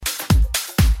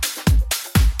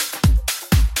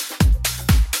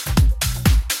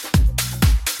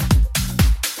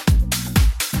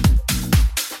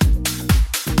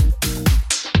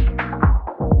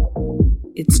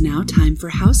for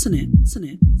House in It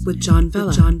with John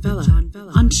Vella on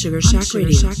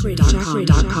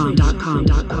SugarShackRadio.com.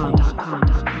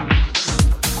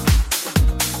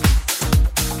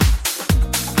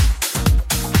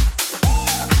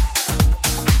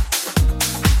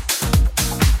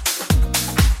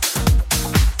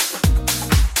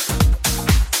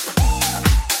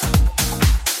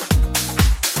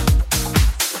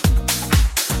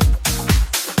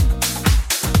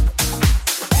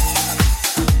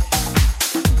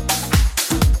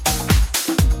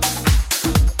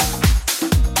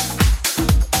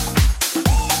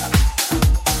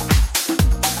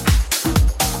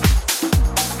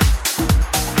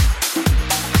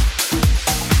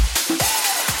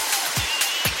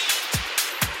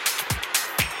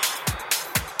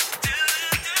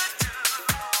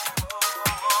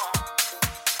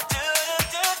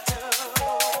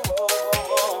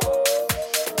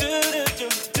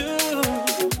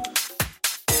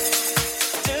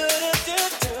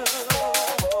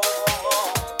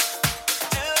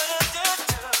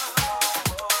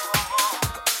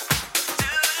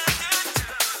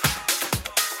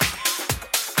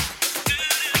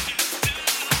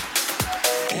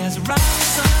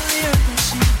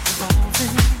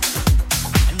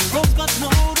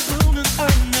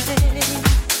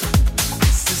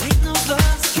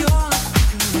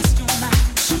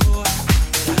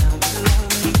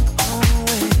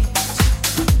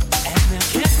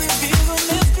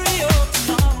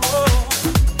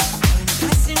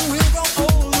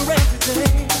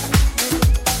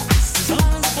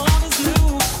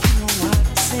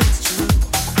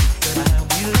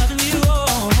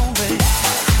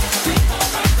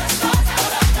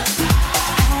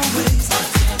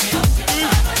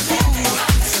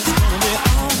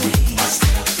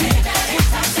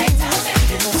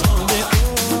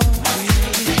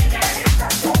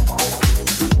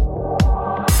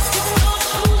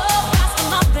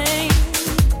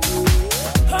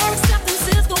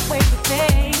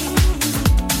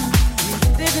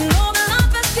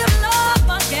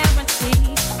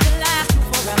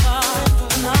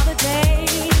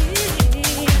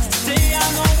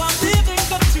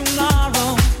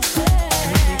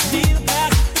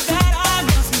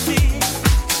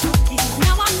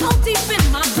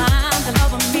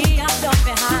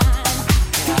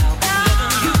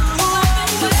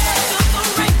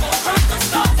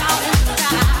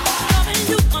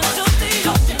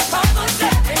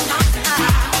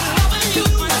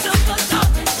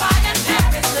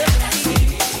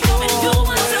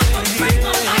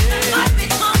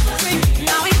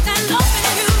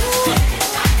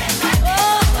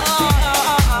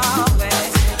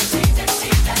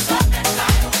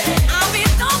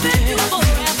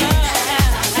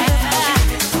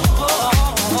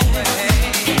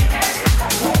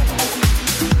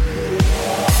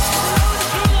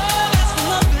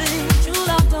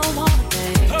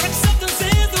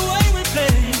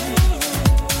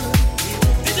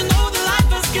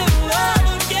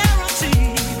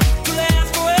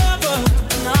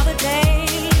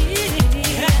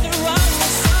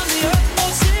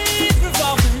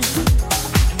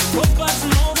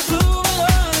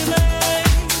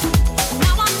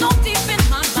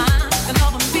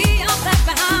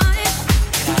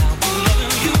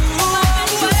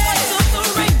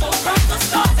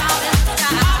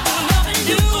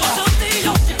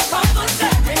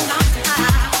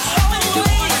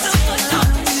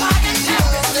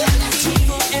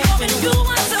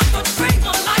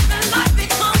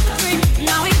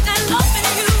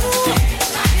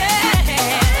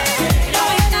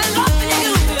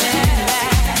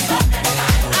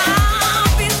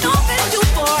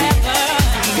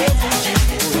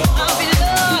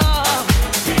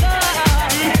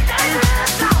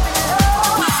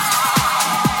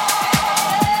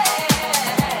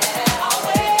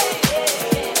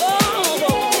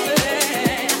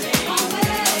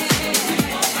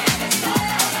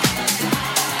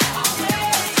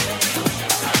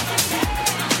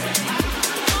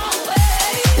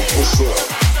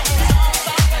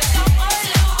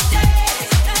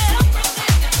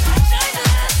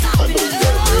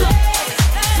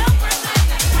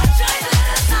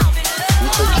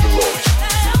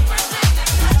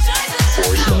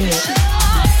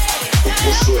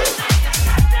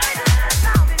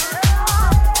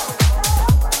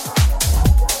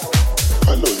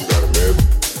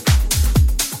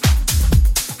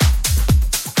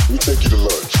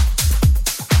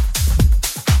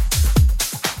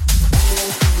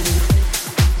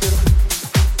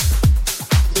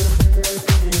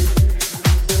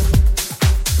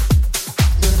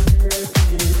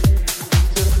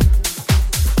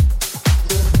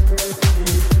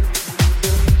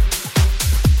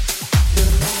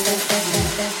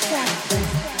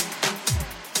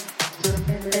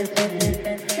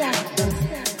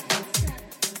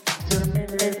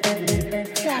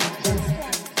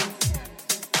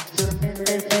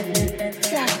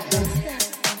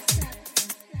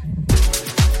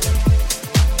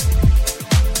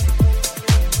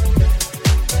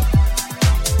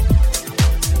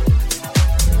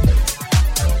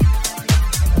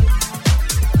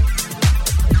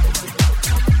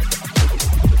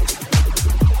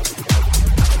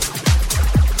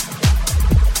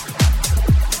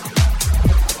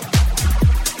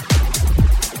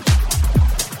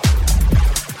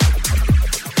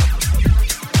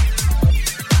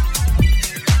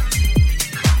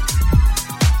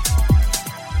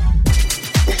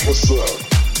 What's up?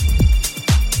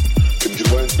 Can you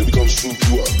let me come swoop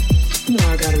you up? You know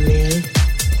I got a man.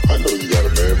 I know you got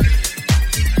a man.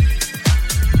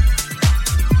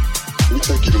 Let me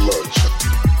take you to lunch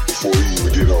before you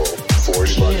even get home, before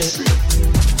anybody see you.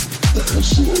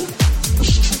 What's up?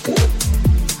 This is Tupac.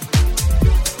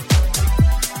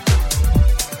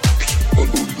 I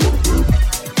know you got a man.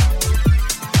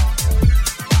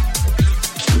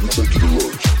 Let me take you to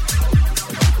lunch.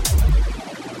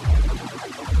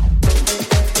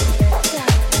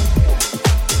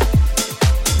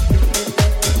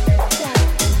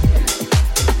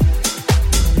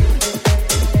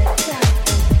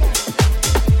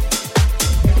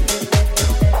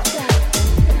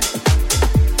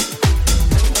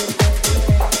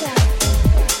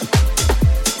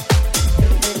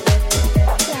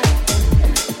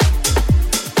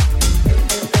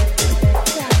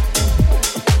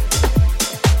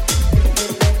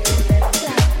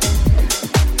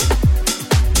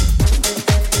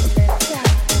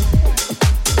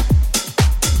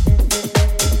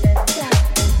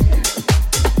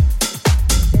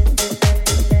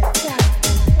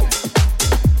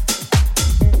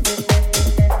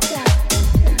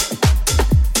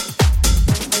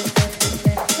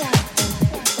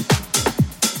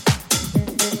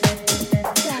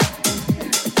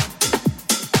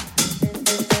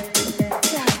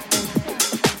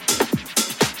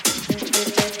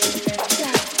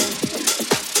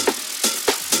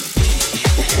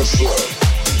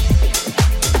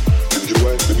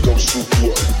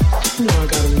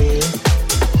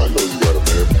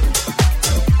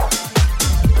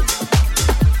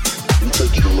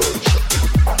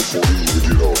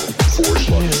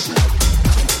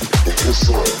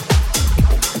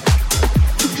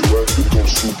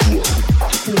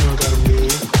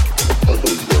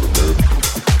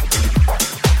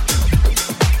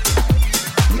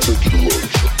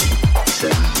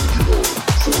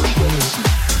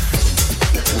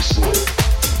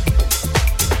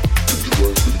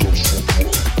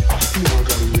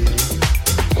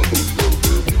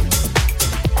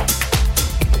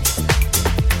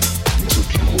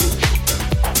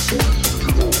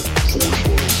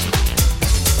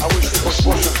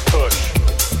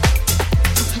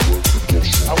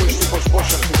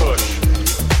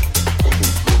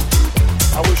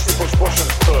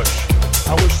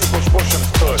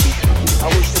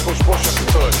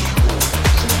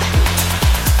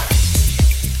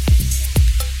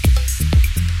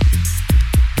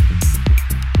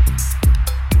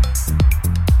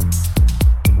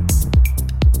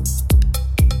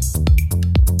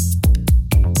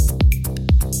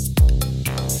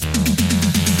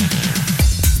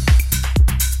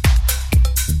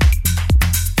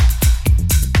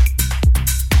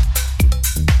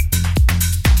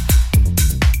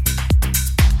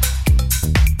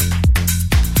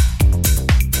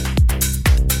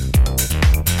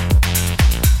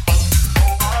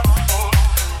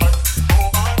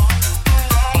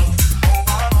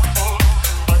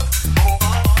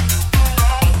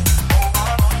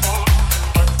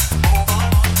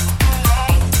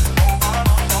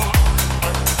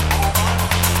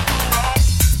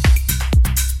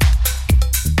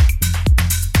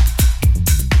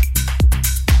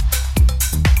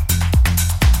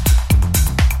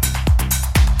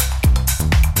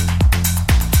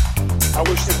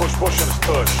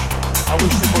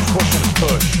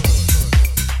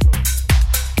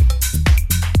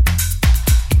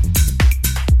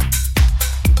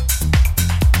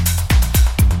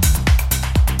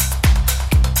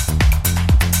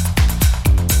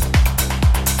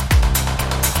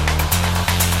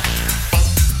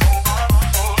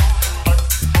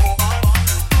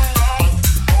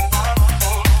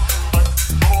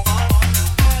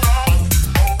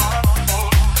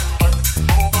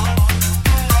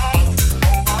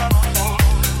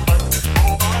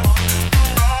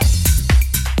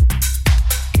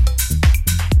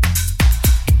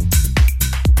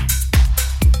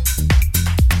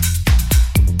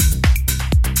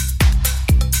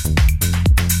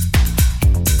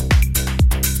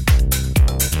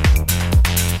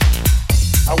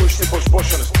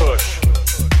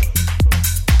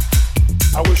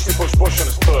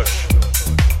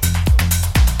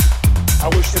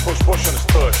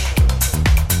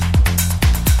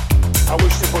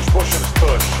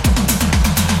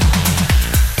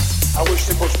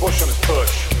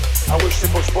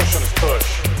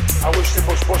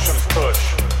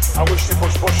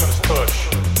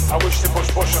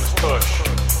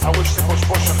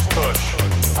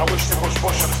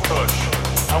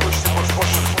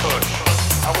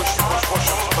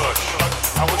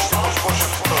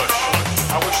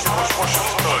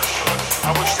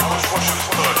 I wish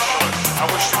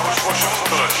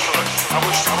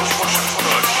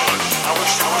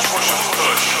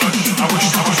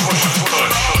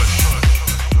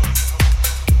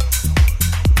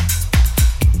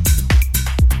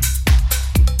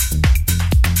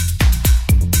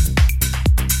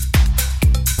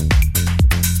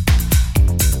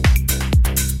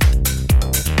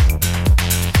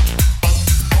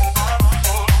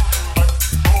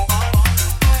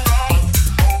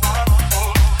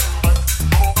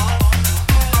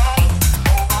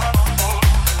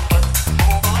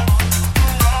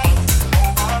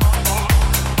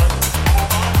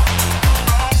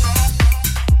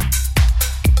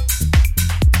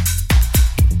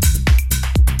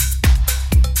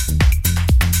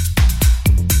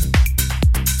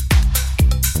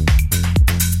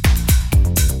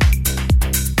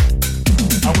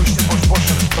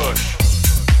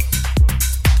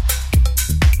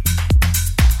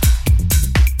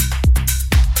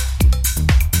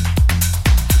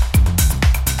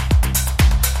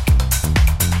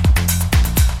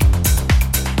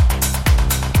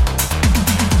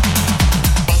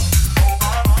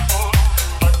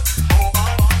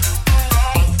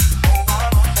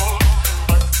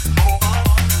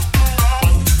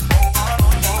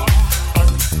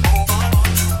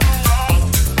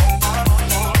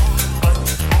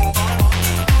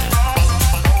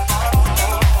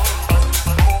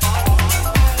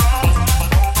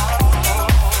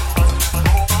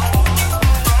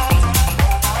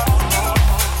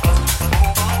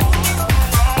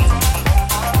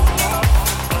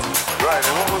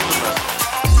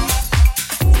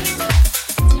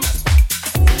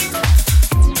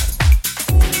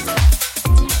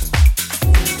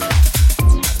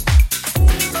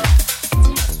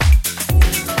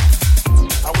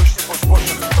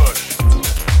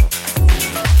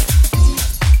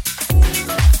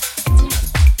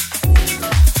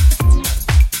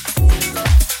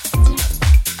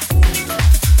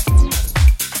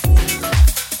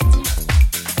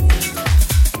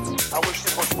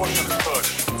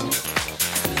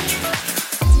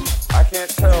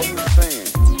can't tell who's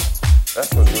singing. That's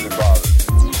what really bothers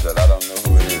me, is that I don't know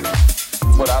who it is.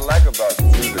 What I like about the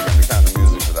music and the kind of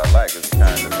music that I like is the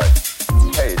kind of like,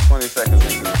 hey, 20 seconds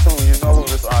into the tune, you know who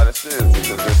this artist is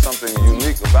because there's something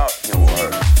unique about him or her.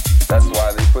 That's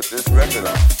why they put this record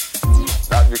on.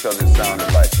 Not because it sounded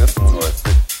like this one or it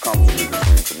fit comfortably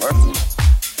between commercials,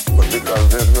 but because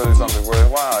there's really something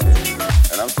worthwhile here.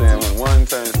 And I'm saying when one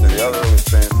turns to the other, which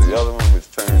turns to the other one, which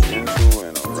turns into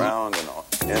and around and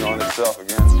in on itself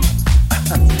again,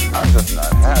 I'm just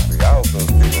not happy. I hope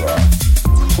those people are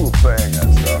who playing that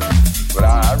stuff. But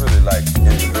I really like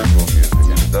individual music,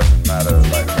 and it doesn't matter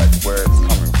like where it's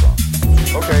coming from.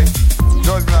 Okay,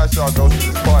 George and I shall go to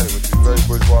this party with these very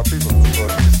bourgeois people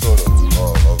because these sort of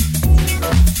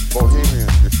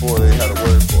bohemians before they had a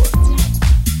word for it.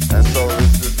 And so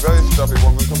this very stuffy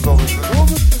woman comes over and says, "Oh,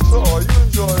 Mr. Shaw, are you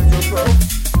enjoying yourself?"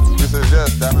 He says, "Yes,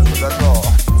 damn it, but that's all."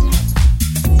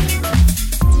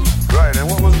 Right,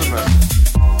 and what was the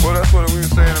message? Well, that's what we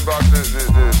were saying about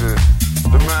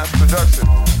the mass production.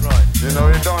 Right. You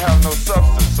know, it don't have no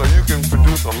substance, so you can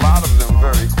produce a lot of them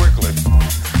very quickly,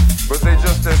 but they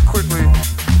just as quickly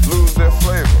lose their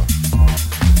flavor.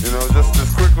 You know, just as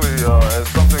quickly as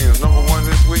something is number one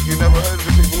this week, you never heard of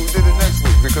the people who did it next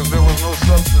week because there was no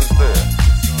substance there.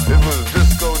 It was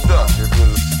disco duck. It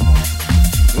was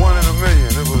one in a million.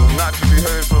 It was not to be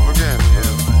heard from again.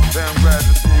 Damn glad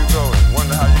to see you going.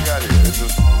 Wonder how you got here. It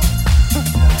was,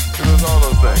 it was all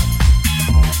those things.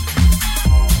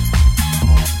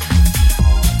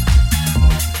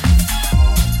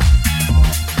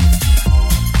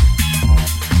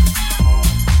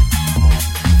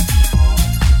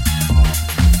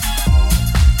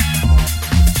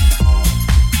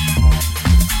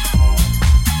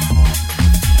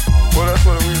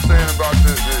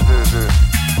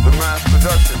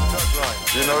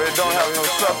 You know, it don't have no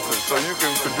substance, so you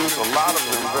can produce a lot of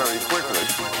them very quickly,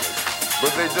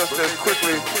 but they just as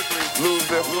quickly lose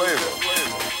their flavor.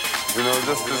 You know,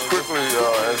 just as quickly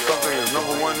as something is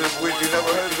number one this week, you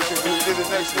never heard of the people who did it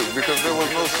next week because there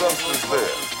was no substance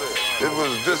there. It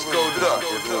was disco duck.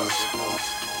 It was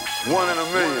one in a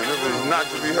million. It was not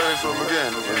to be heard from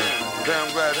again. It was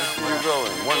damn glad to see you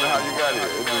going. Wonder how you got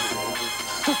here. It was,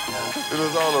 it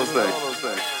was all those things.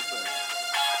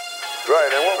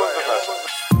 Right, and what was the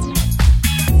message?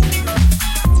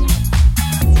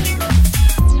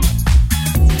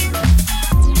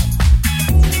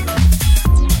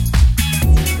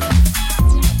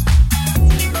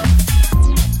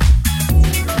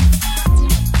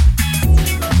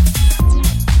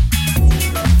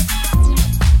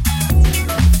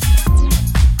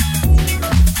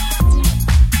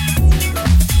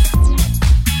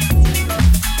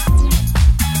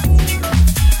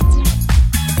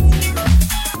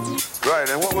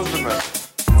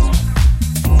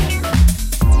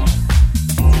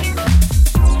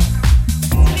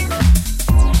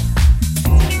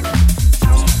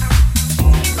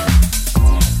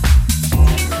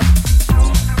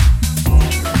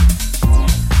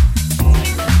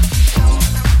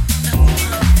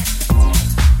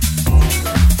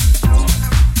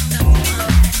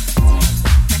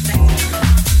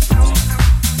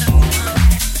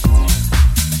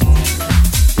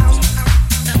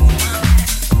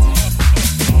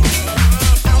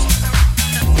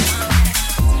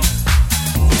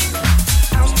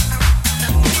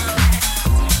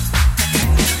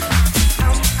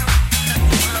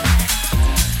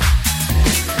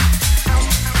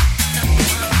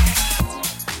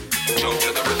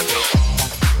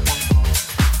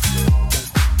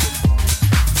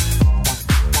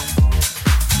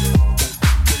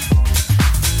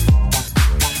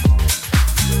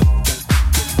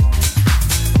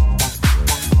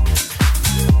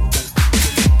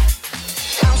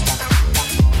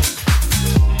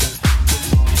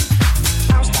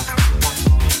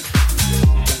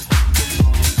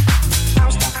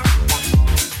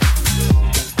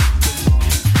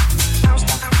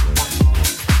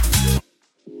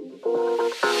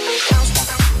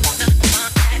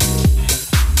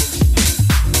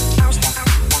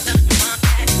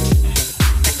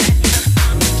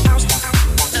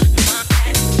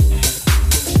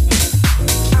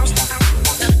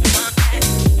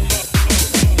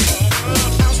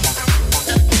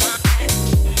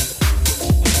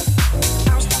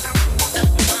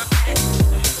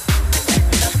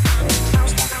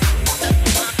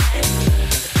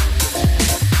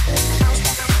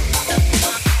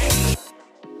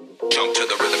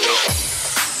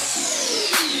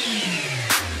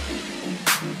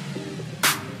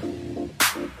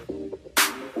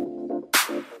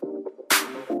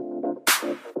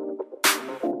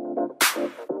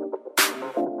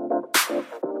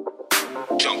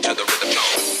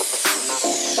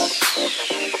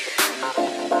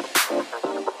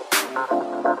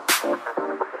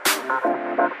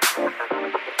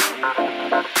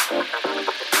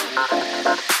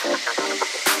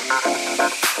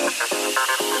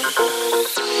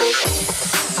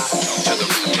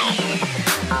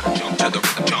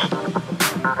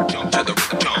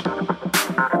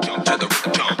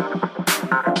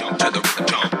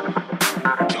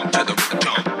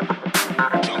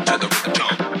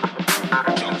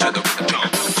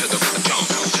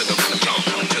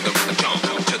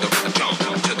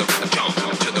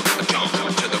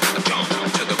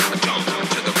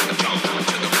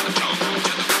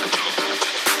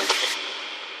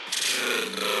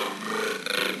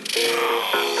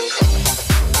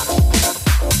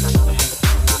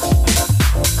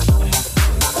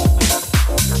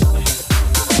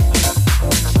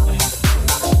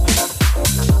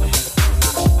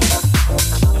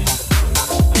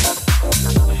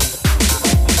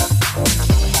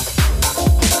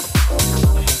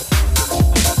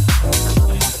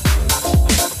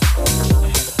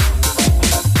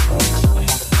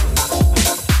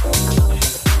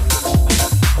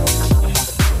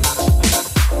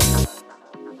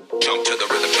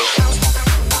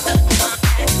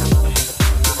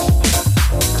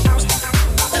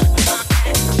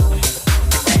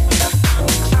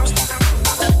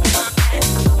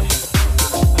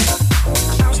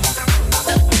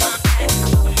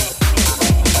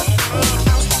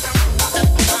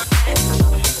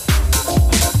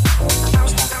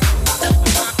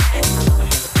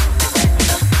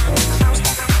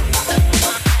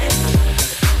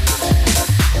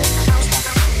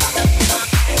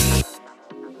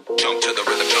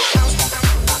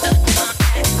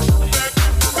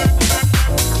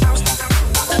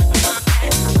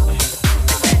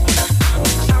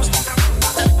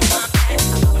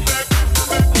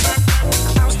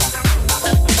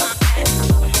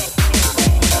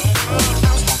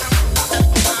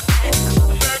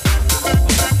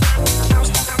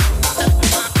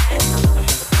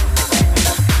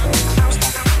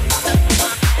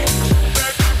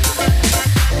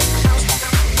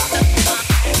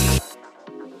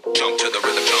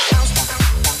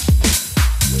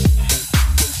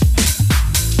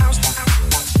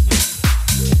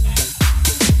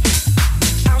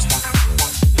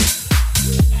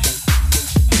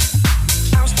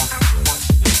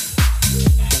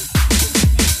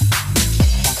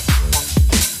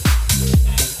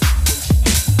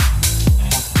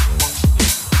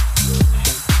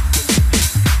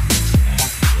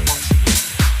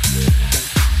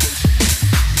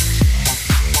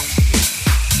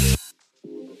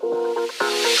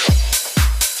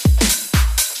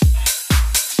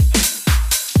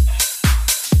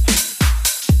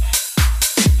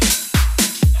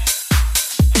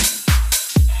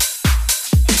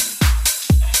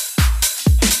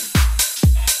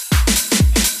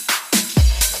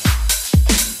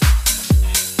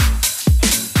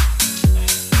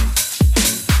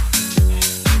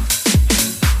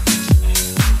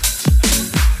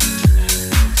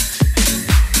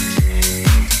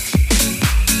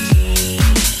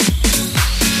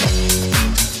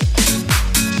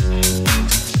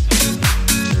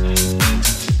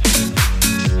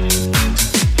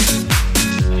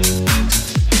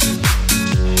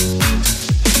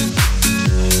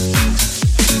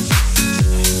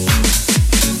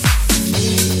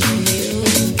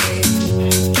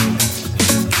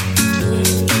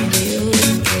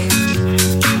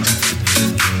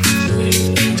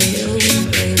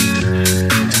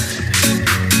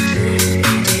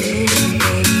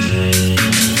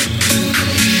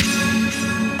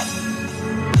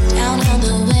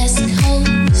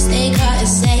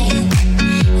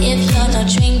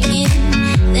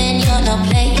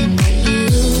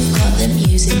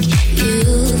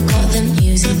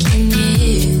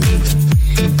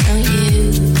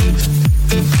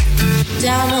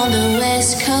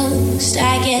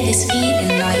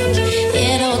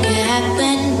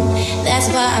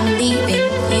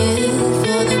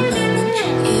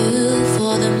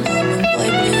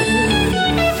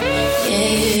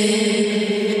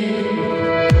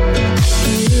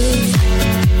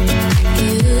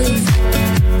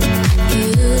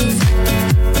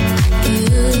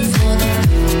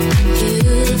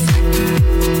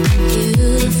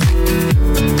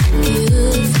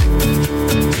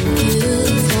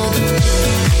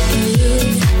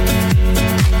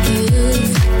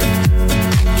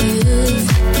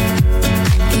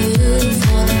 You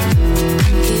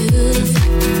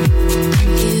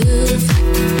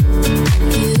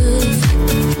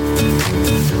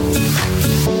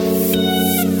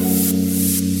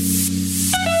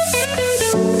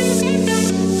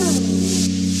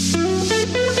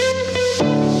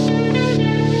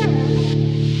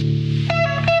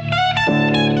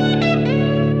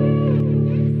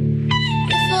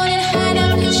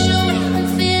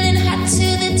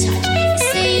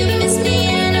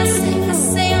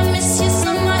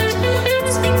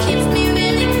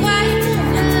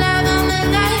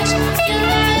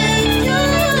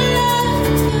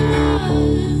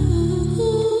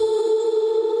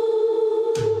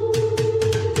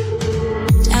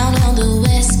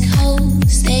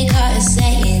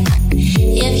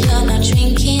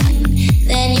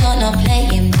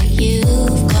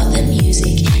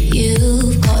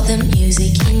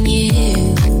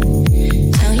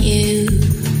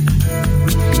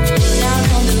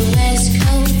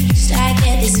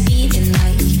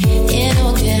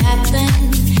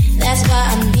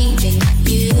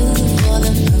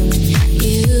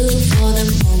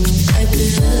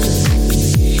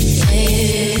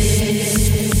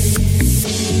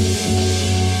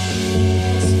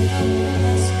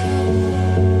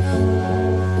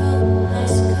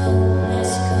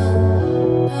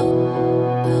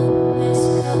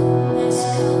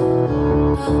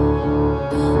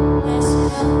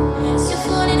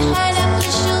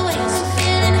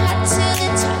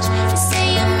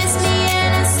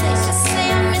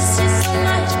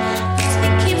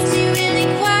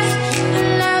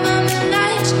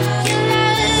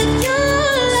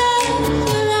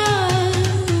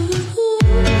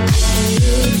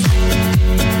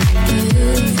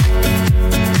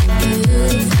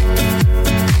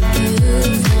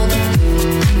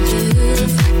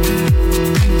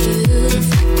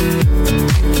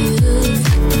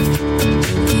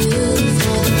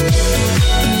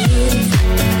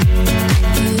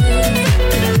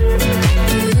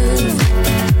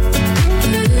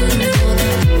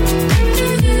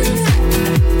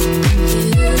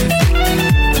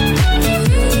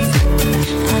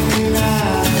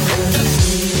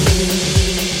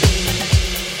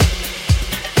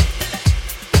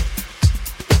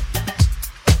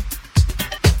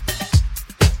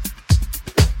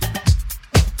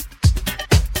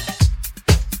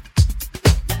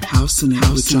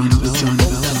House with John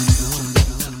Bella.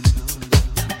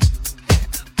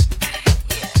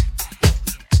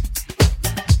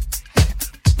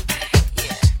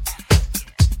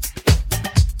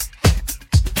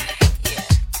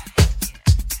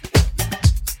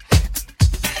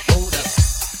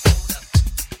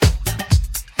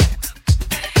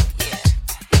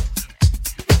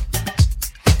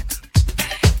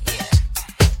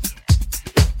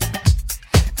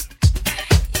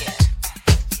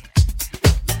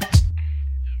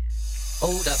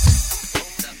 Hold up.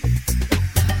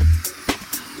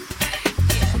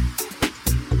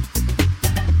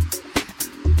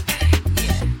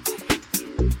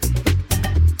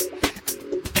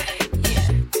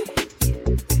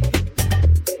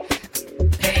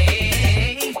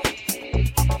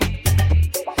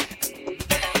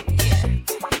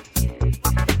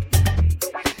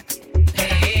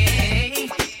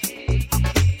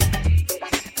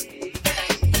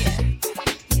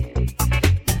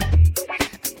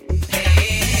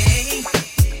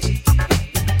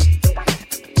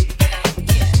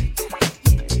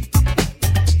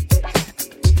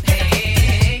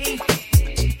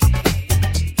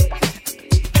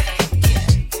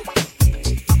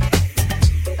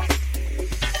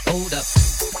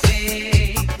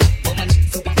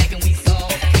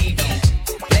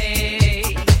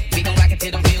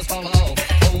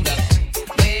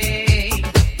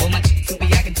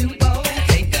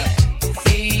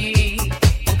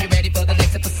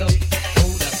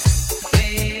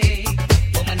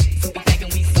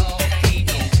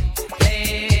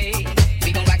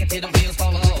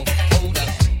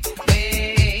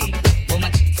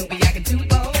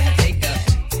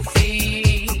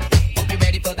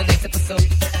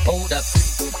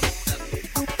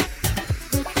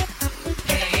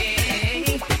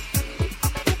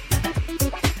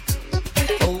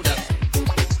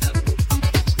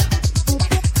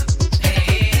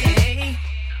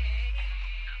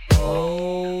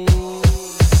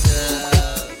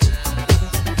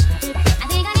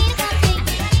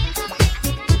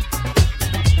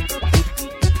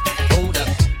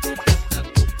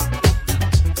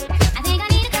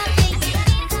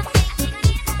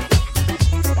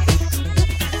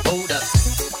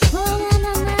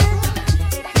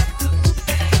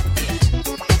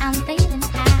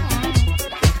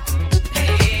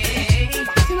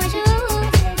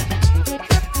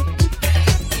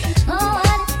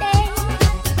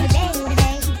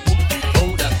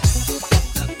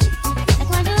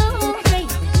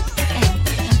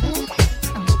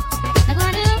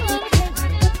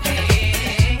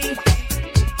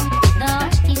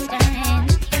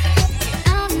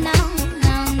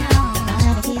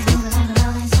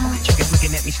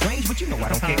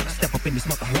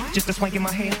 Swinging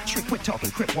my hand, trick, quit talking,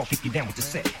 crip walk if you down with the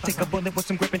set. Take a bullet with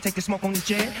some grip and take the smoke on this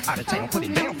jet. Out of town, put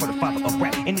it down for the father of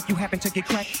rap. And if you happen to get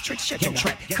cracked, trick, shut your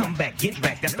trap. Come back, get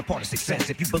back, that's the part of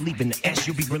success. If you believe in the S,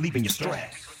 you'll be relieving your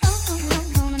stress.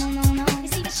 You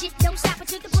see the shit don't stop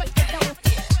until the break of dawn.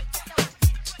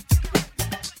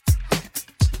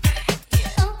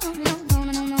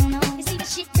 You see the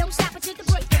shit don't stop until the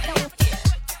break of dawn.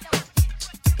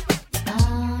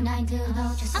 All night till the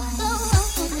vultures fly.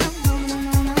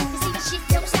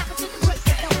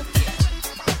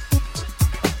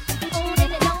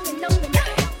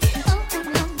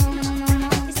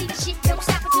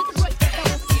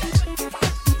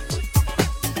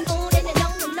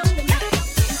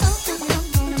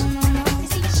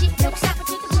 Stop it.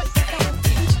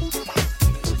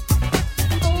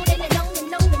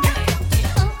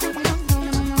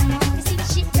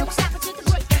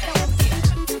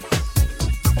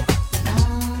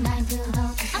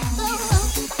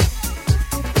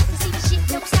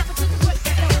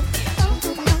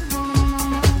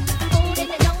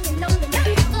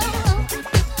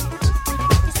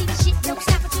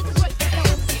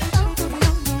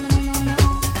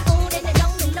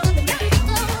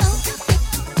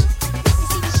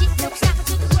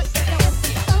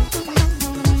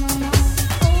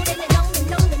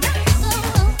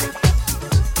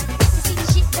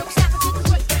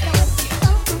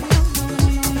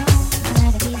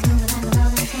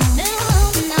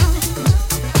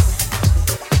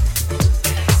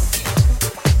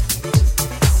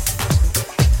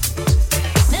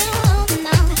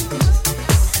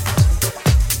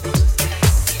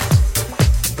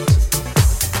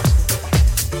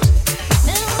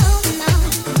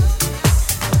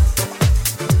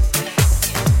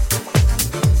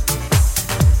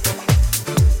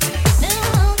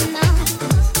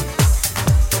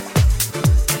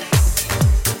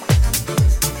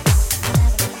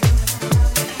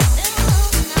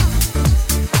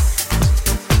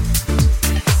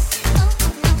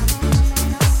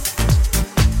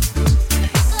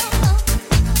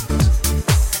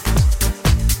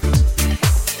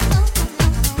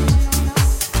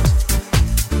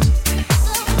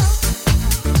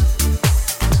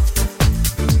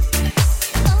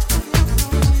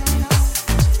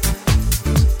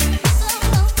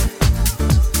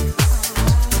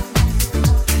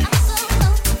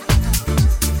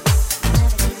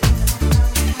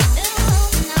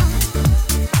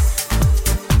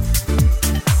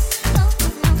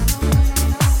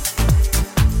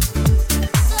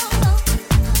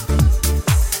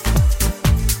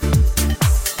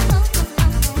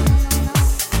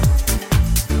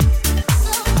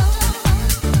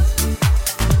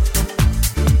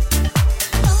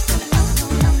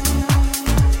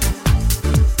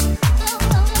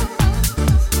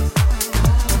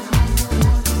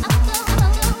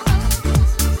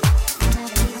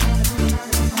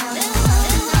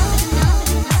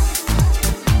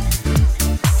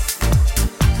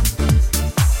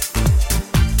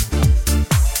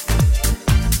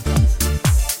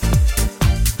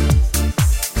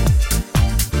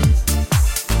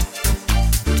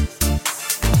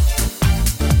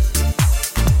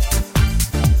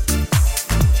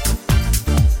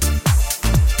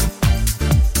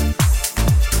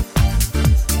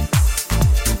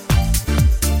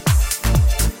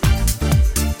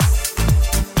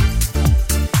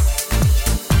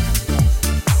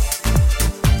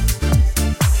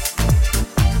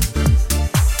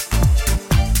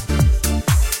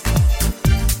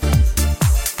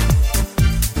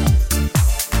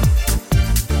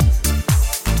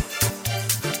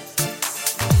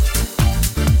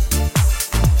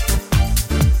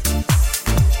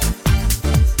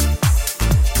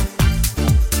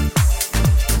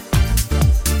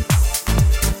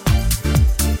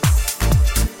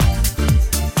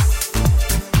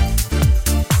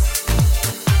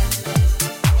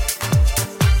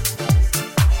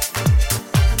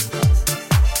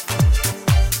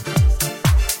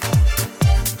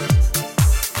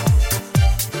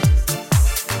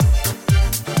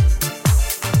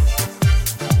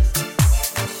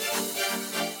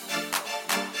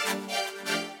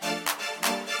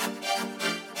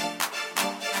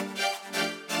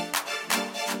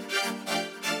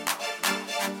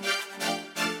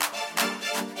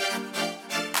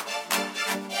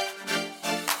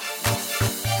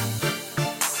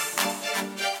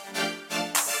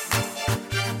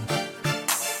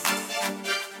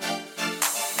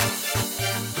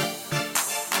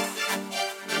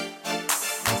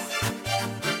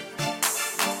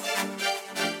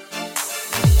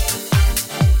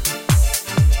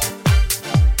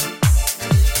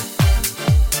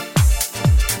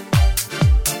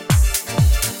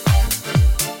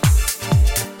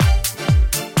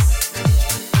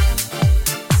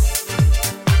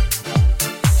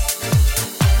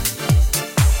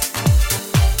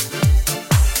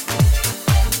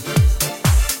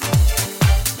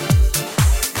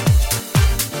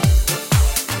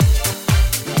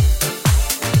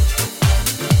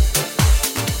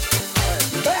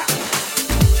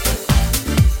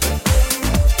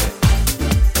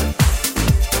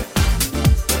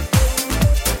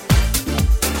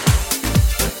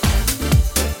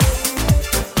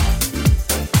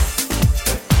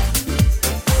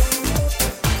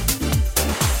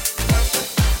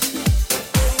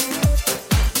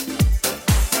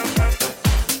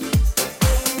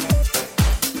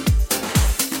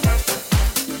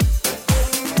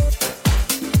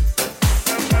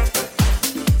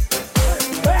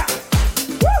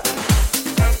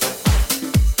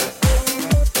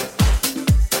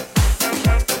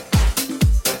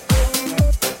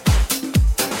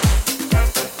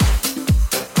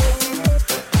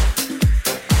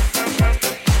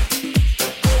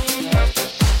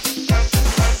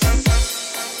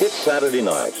 Saturday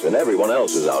night and everyone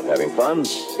else is out having fun,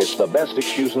 it's the best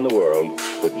excuse in the world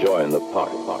to join the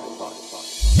party.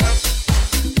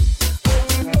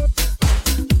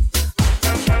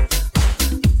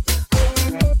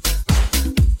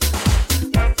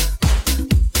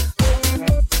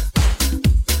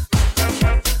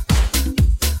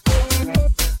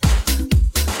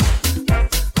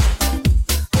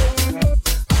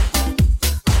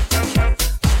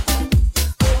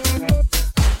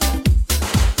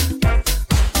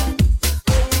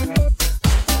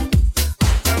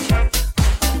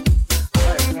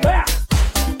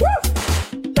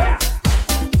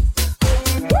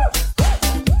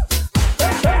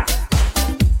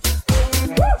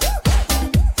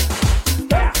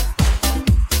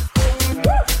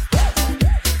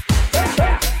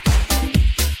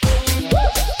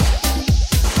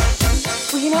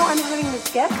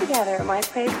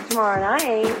 Tomorrow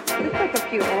night, just like a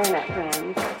few internet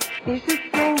friends. You should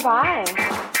swing by.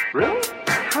 Really?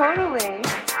 Totally.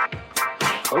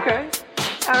 Okay.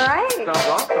 All right. Sounds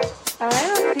awesome. All right,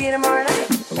 I'll see you tomorrow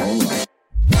night.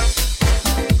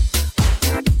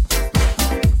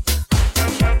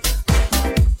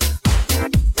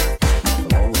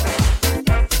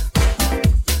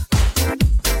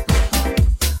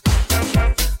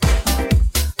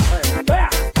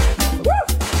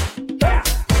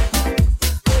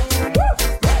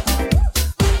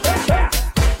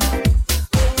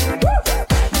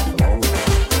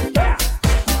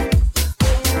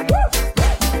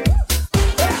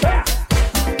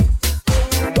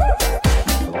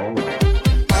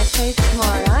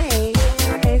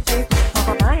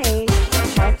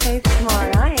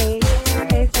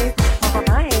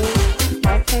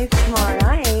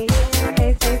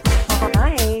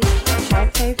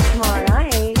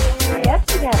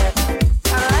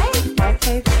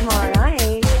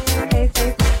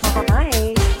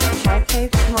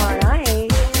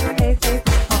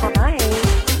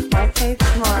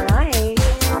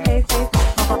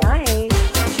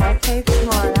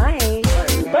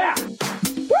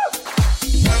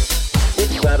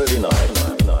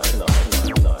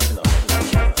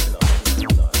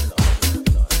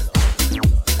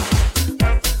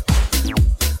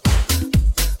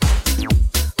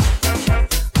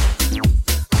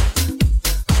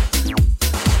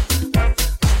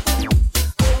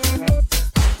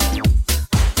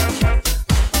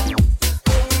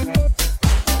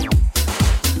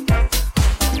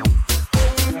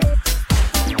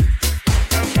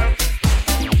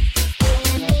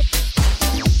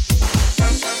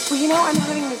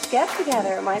 Together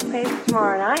at my place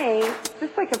tomorrow night,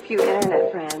 just like a few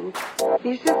internet friends.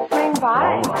 You should swing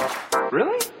by.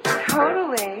 Really?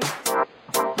 Totally.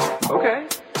 Okay.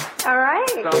 All right.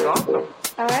 Sounds awesome.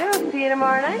 All right, I'll see you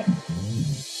tomorrow night.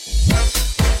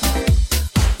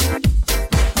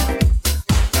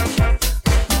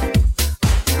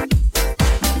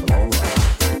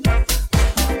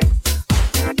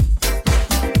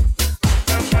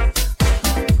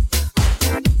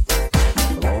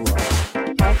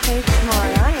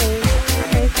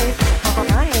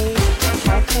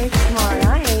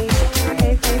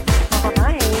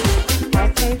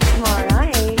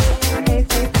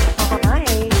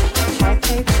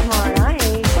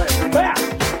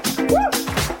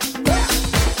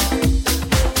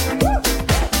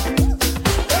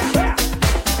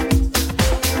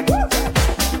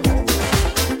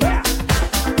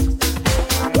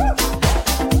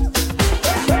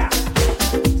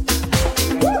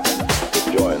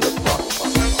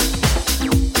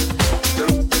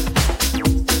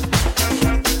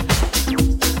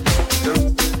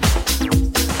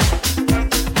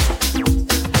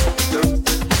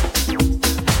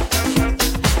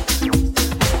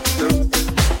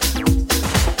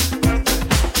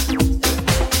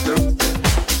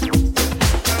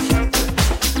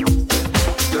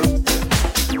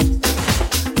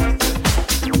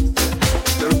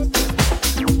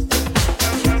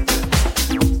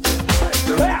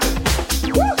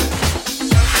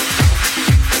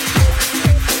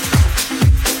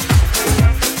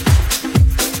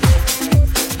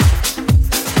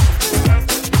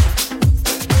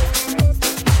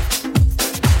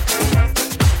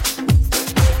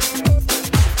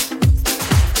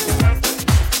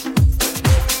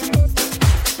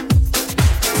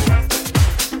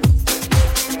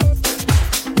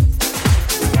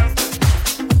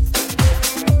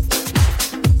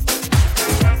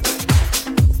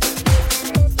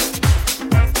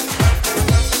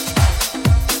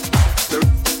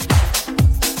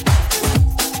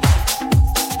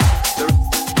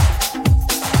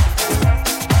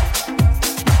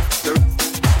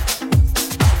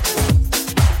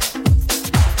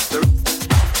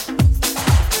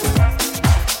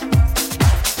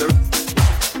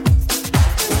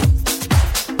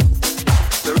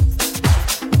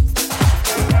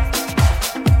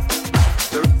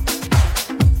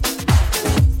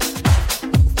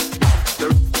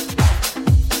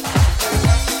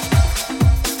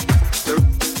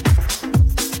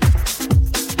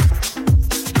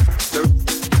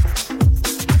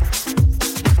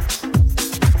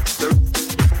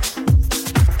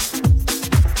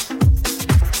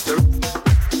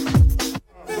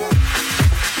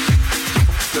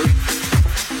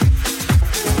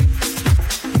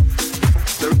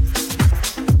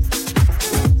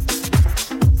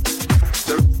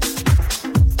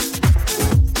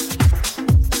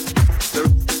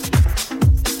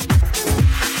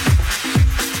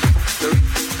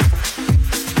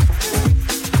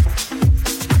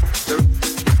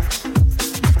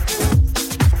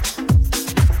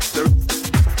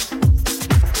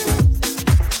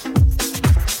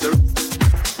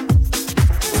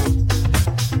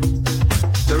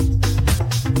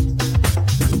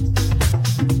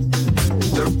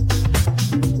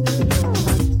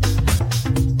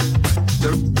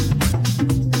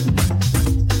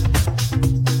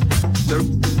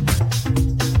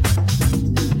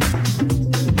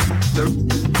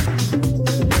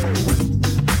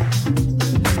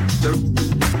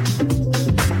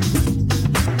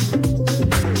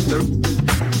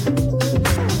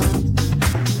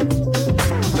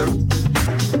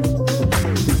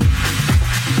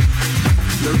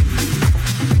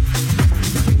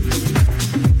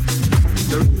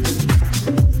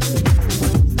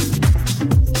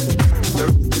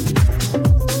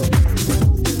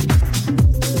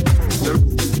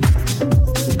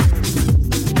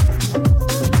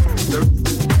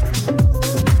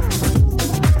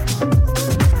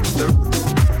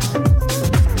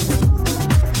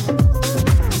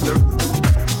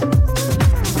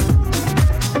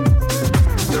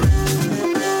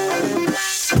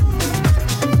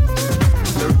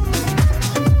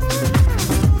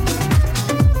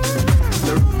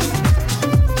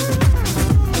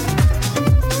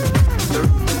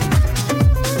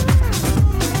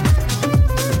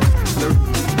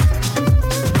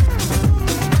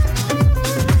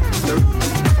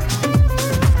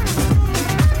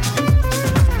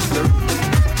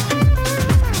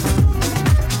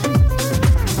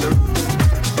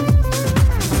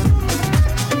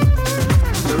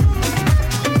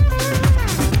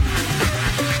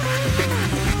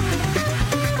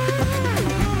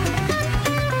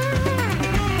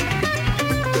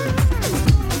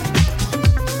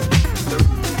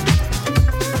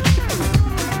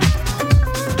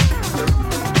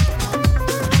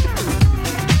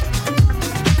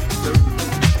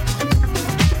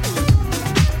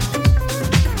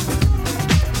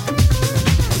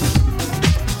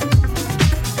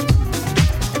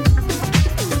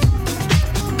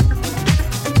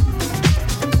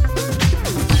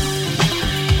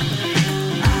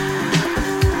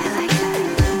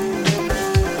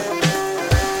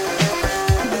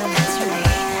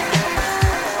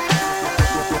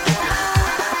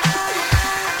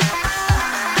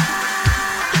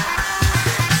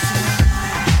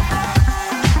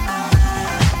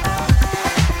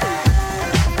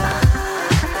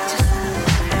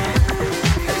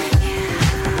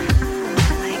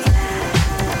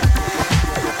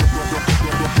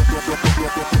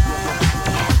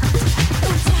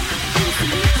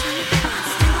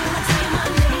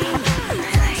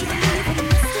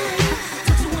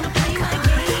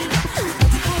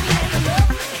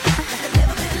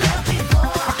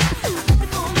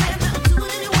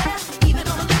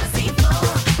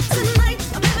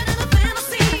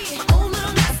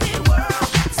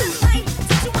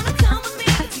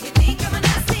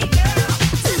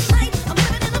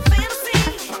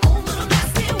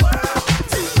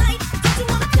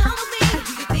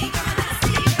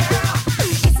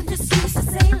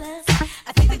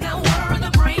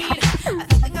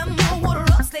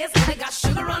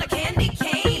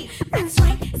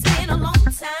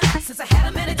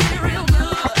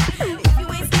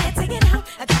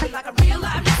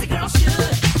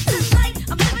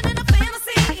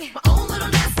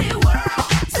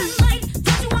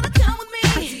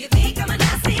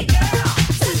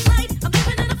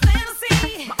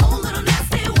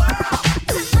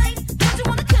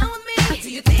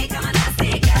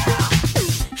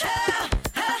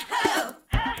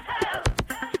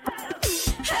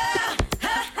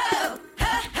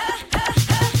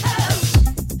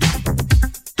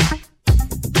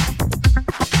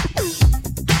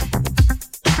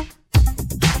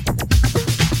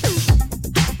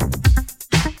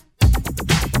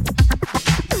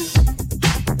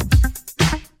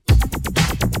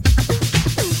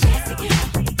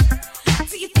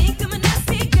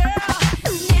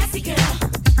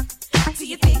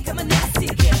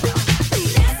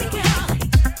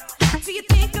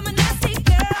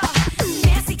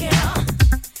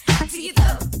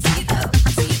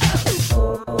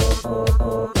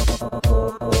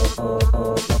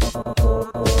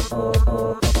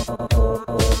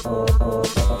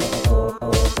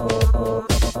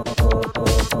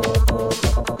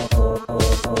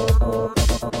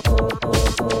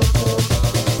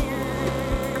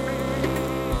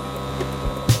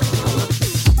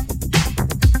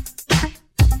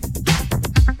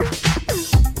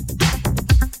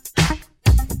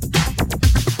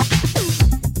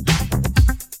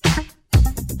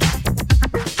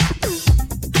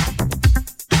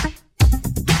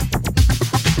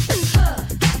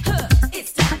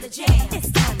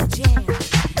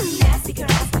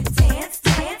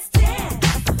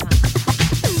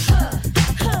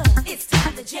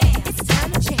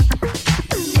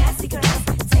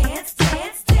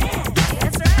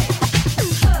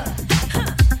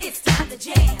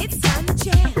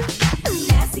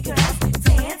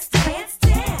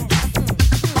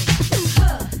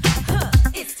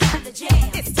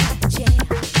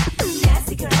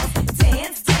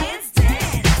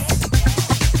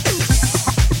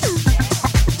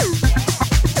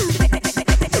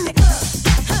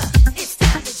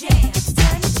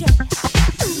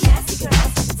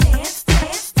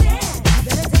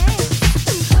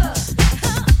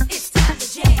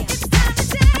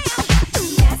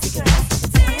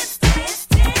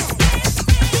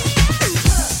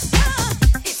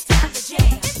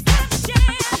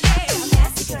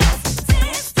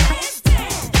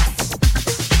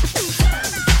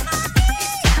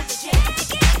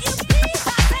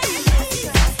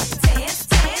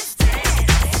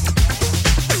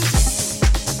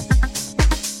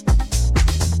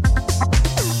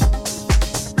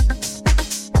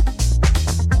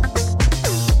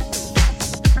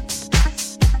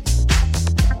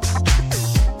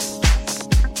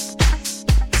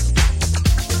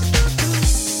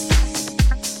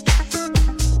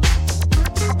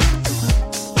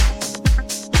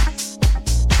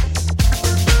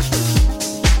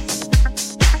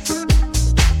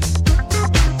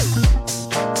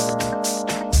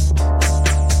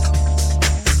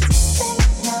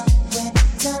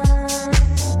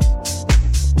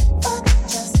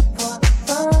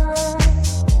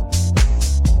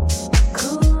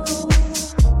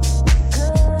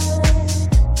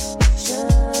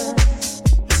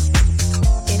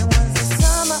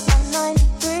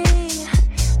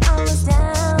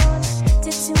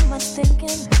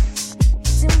 thinking,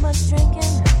 too much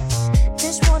drinking.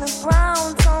 Dishwater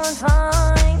brown, tone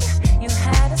fine. You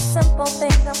had a simple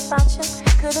thing about you,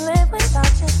 couldn't live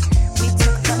without you. We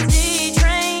took the D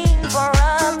train for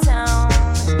uptown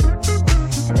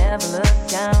and never looked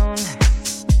down.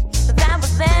 But that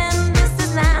was then, this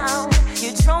is now.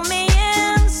 You drove me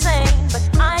insane, but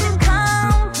I didn't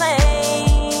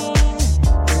complain.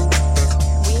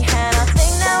 We had our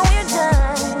thing, now we're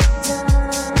done.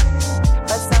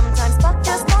 But sometimes fuck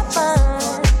just for fun.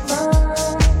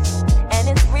 And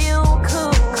it's real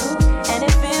cool, and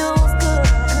it feels good,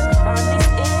 or at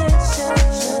least it should.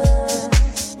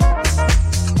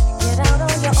 Get out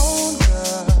on your own,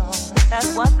 girl, that's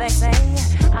what they say.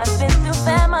 I've been through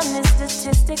feminist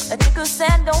statistics, a chick who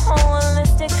said go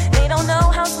holistic. They don't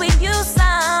know how sweet you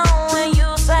sound when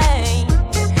you say,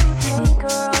 hey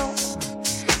girl,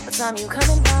 what time you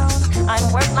coming down? I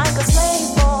work like a slave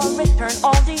for it, turn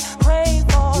all day, pray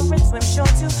for it, swim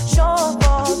short to shore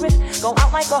for it, go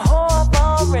out like a whore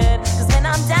for it, cause when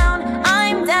I'm down,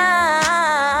 I'm down.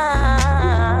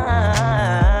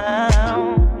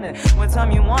 What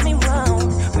time you want me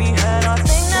round? We had our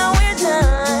thing, now we're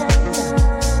done.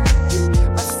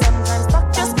 But sometimes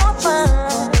fuck just for fun.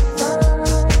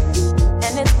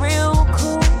 And it's real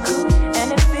cool,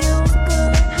 and it feels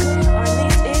good, or at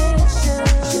least it should.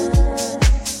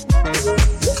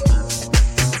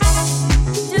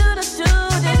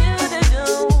 Do-do-do-do-do-do-do.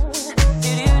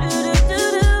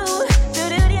 Do-do-do-do-do-do.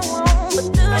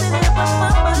 Do-do-do-do-do.